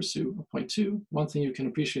 to pursue a 0.2. One thing you can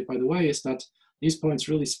appreciate, by the way, is that these points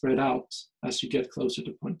really spread out as you get closer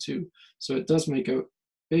to 0.2. So it does make a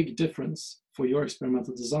big difference for your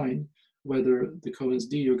experimental design whether the Cohen's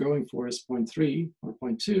d you're going for is 0.3 or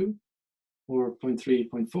 0.2 or 0.3,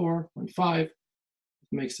 0.4, 0.5, it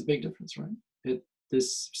makes a big difference, right?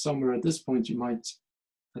 Somewhere at this point, you might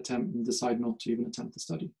attempt and decide not to even attempt the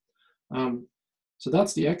study. So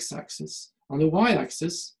that's the x-axis. On the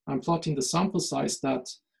y-axis, I'm plotting the sample size that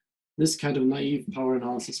this kind of naive power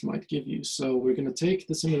analysis might give you. So we're going to take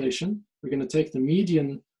the simulation, we're going to take the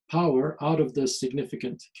median power out of the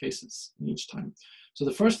significant cases each time. So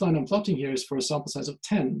the first line I'm plotting here is for a sample size of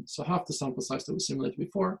 10, so half the sample size that was simulated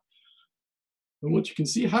before. And what you can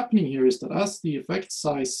see happening here is that as the effect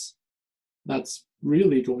size that's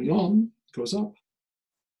really going on goes up,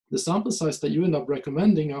 the sample size that you end up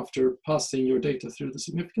recommending after passing your data through the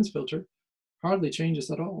significance filter hardly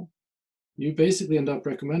changes at all. You basically end up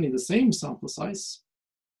recommending the same sample size,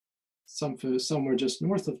 somewhere just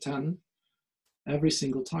north of 10, every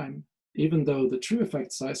single time, even though the true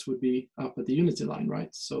effect size would be up at the unity line,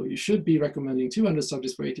 right? So you should be recommending 200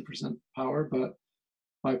 subjects for 80% power, but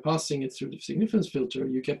by passing it through the significance filter,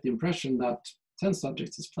 you get the impression that 10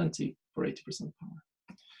 subjects is plenty for 80%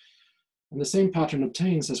 power. And the same pattern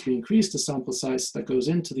obtains as we increase the sample size that goes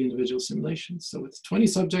into the individual simulations. So with 20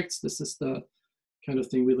 subjects, this is the kind of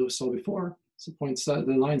thing we saw before. So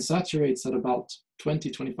the line saturates at about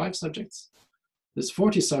 20, 25 subjects. There's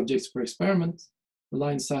 40 subjects per experiment. The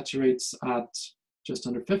line saturates at just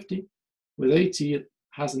under 50. With 80, it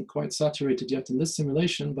hasn't quite saturated yet in this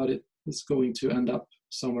simulation, but it is going to end up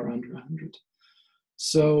somewhere under 100.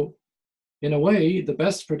 So in a way, the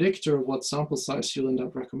best predictor of what sample size you'll end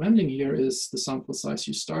up recommending here is the sample size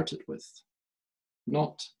you started with,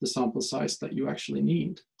 not the sample size that you actually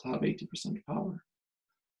need to have 80% power.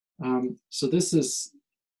 So this is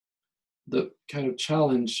the kind of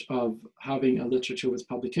challenge of having a literature with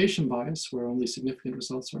publication bias where only significant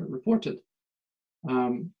results are reported,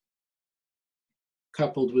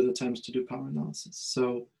 coupled with attempts to do power analysis.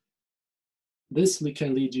 So this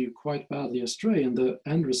can lead you quite badly astray, and the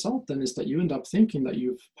end result then is that you end up thinking that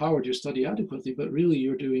you've powered your study adequately, but really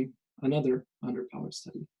you're doing another underpowered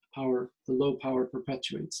study. The low power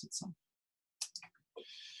perpetuates itself.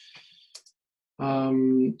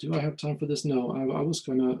 Do I have time for this? No, I was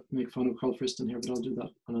going to make fun of Carl Friston here, but I'll do that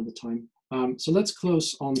another time. So let's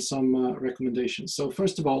close on some recommendations. So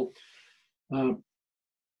first of all,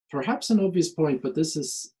 perhaps an obvious point, but this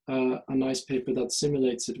is a nice paper that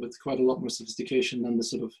simulates it with quite a lot more sophistication than the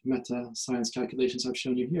sort of meta science calculations I've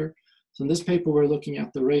shown you here. So in this paper, we're looking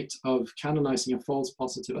at the rate of canonizing a false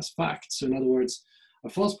positive as fact. So in other words, a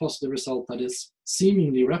false positive result that is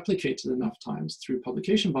seemingly replicated enough times through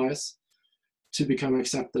publication bias to become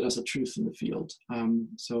accepted as a truth in the field.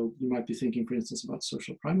 So you might be thinking, for instance, about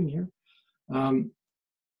social priming here.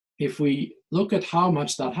 If we look at how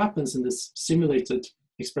much that happens in this simulated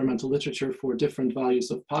experimental literature for different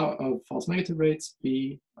values of power of false negative rates,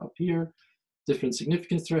 B up here, different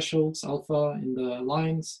significance thresholds, alpha in the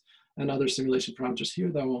lines, and other simulation parameters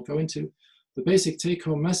here that I won't go into, the basic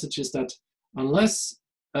take-home message is that unless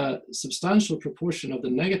a substantial proportion of the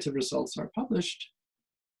negative results are published,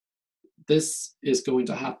 this is going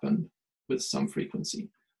to happen with some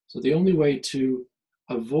frequency. So the only way to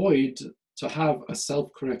avoid to have a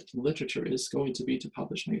self-correcting literature is going to be to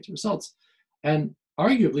publish negative results. And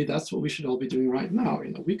arguably, that's what we should all be doing right now.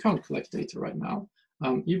 You know, we can't collect data right now.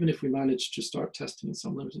 Even if we manage to start testing in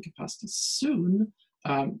some limited capacity soon,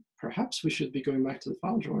 perhaps we should be going back to the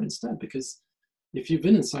file drawer instead, because if you've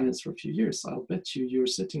been in science for a few years, I'll bet you're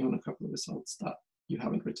sitting on a couple of results that you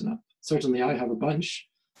haven't written up. Certainly, I have a bunch.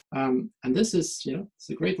 And this is, you know, it's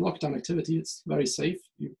a great lockdown activity. It's very safe,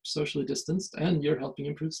 you're socially distanced, and you're helping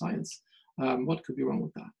improve science. What could be wrong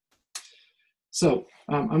with that? So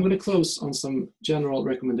I'm going to close on some general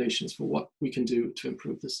recommendations for what we can do to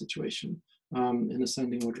improve this situation in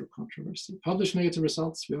ascending order of controversy. Publish negative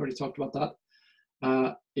results, we already talked about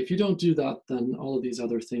that. If you don't do that, then all of these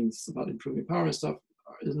other things about improving power and stuff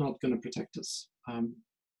is not going to protect us.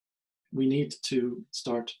 We need to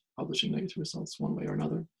start publishing negative results one way or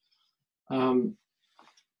another.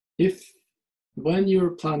 When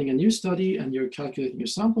you're planning a new study and you're calculating your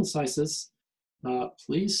sample sizes,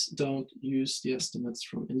 please don't use the estimates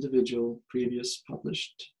from individual previous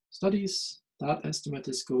published studies. That estimate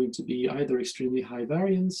is going to be either extremely high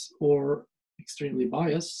variance or extremely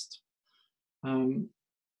biased.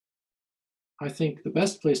 I think the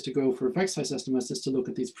best place to go for effect size estimates is to look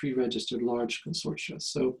at these pre-registered large consortia.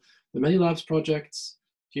 So the Many Labs projects,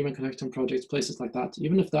 Human Connectome projects, places like that,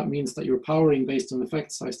 even if that means that you're powering based on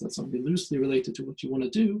effect size that's only loosely related to what you want to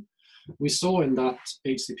do, we saw in that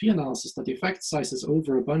HCP analysis that the effect sizes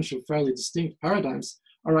over a bunch of fairly distinct paradigms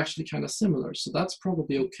are actually kind of similar. So that's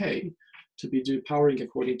probably okay to be powering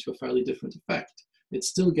according to a fairly different effect, it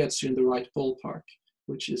still gets you in the right ballpark,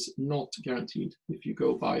 which is not guaranteed if you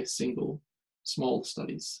go by single small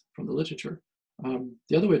studies from the literature.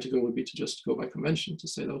 The other way to go would be to just go by convention, to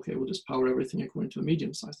say, okay, we'll just power everything according to a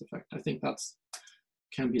medium-sized effect. I think that's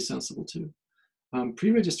can be sensible too.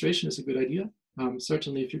 Pre-registration is a good idea,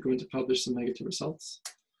 certainly if you're going to publish some negative results.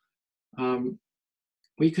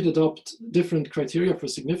 We could adopt different criteria for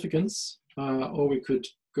significance, or we could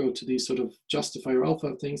go to these sort of justify your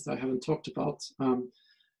alpha things that I haven't talked about,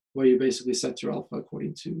 where you basically set your alpha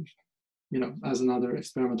according to, as another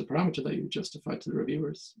experimental parameter that you justify to the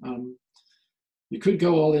reviewers. You could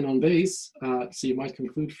go all in on Bayes, so you might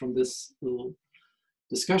conclude from this little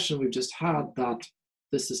discussion we've just had that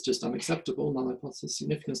this is just unacceptable. Null hypothesis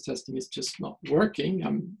significance testing is just not working.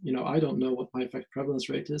 I don't know what my effect prevalence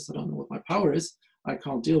rate is. I don't know what my power is. I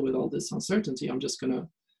can't deal with all this uncertainty. I'm just going to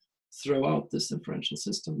throw out this inferential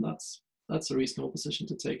system. That's a reasonable position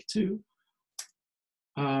to take too.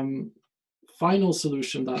 Final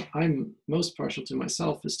solution that I'm most partial to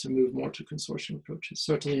myself is to move more to consortium approaches.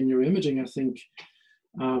 Certainly in neuroimaging, I think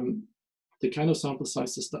the kind of sample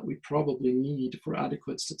sizes that we probably need for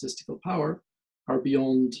adequate statistical power are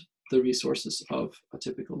beyond the resources of a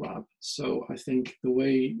typical lab. So I think the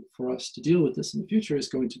way for us to deal with this in the future is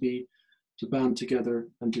going to be to band together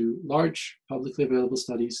and do large publicly available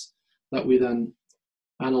studies that we then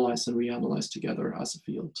analyze and reanalyze together as a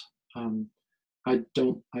field. I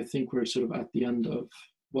think we're sort of at the end of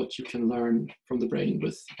what you can learn from the brain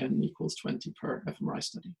with n equals 20 per fMRI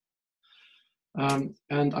study. And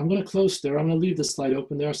I'm going to close there. I'm going to leave this slide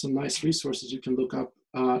open. There are some nice resources you can look up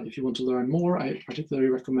if you want to learn more. I particularly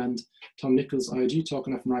recommend Tom Nichols' IOG talk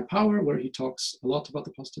on fMRI power, where he talks a lot about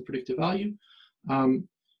the positive predictive value.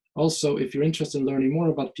 Also, if you're interested in learning more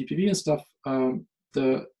about PPV and stuff,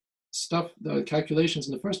 the calculations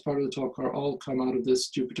in the first part of the talk are all come out of this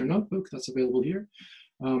Jupyter notebook that's available here.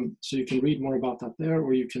 So you can read more about that there,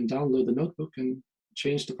 or you can download the notebook and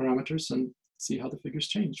change the parameters and see how the figures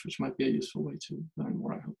change, which might be a useful way to learn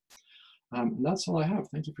more, I hope. And that's all I have.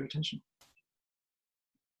 Thank you for your attention.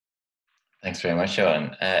 Thanks very much,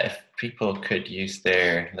 Johan. If people could use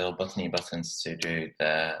their little buttons to do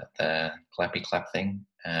the clappy clap thing,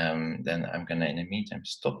 then I'm going to, in the meantime,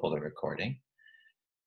 stop all the recording.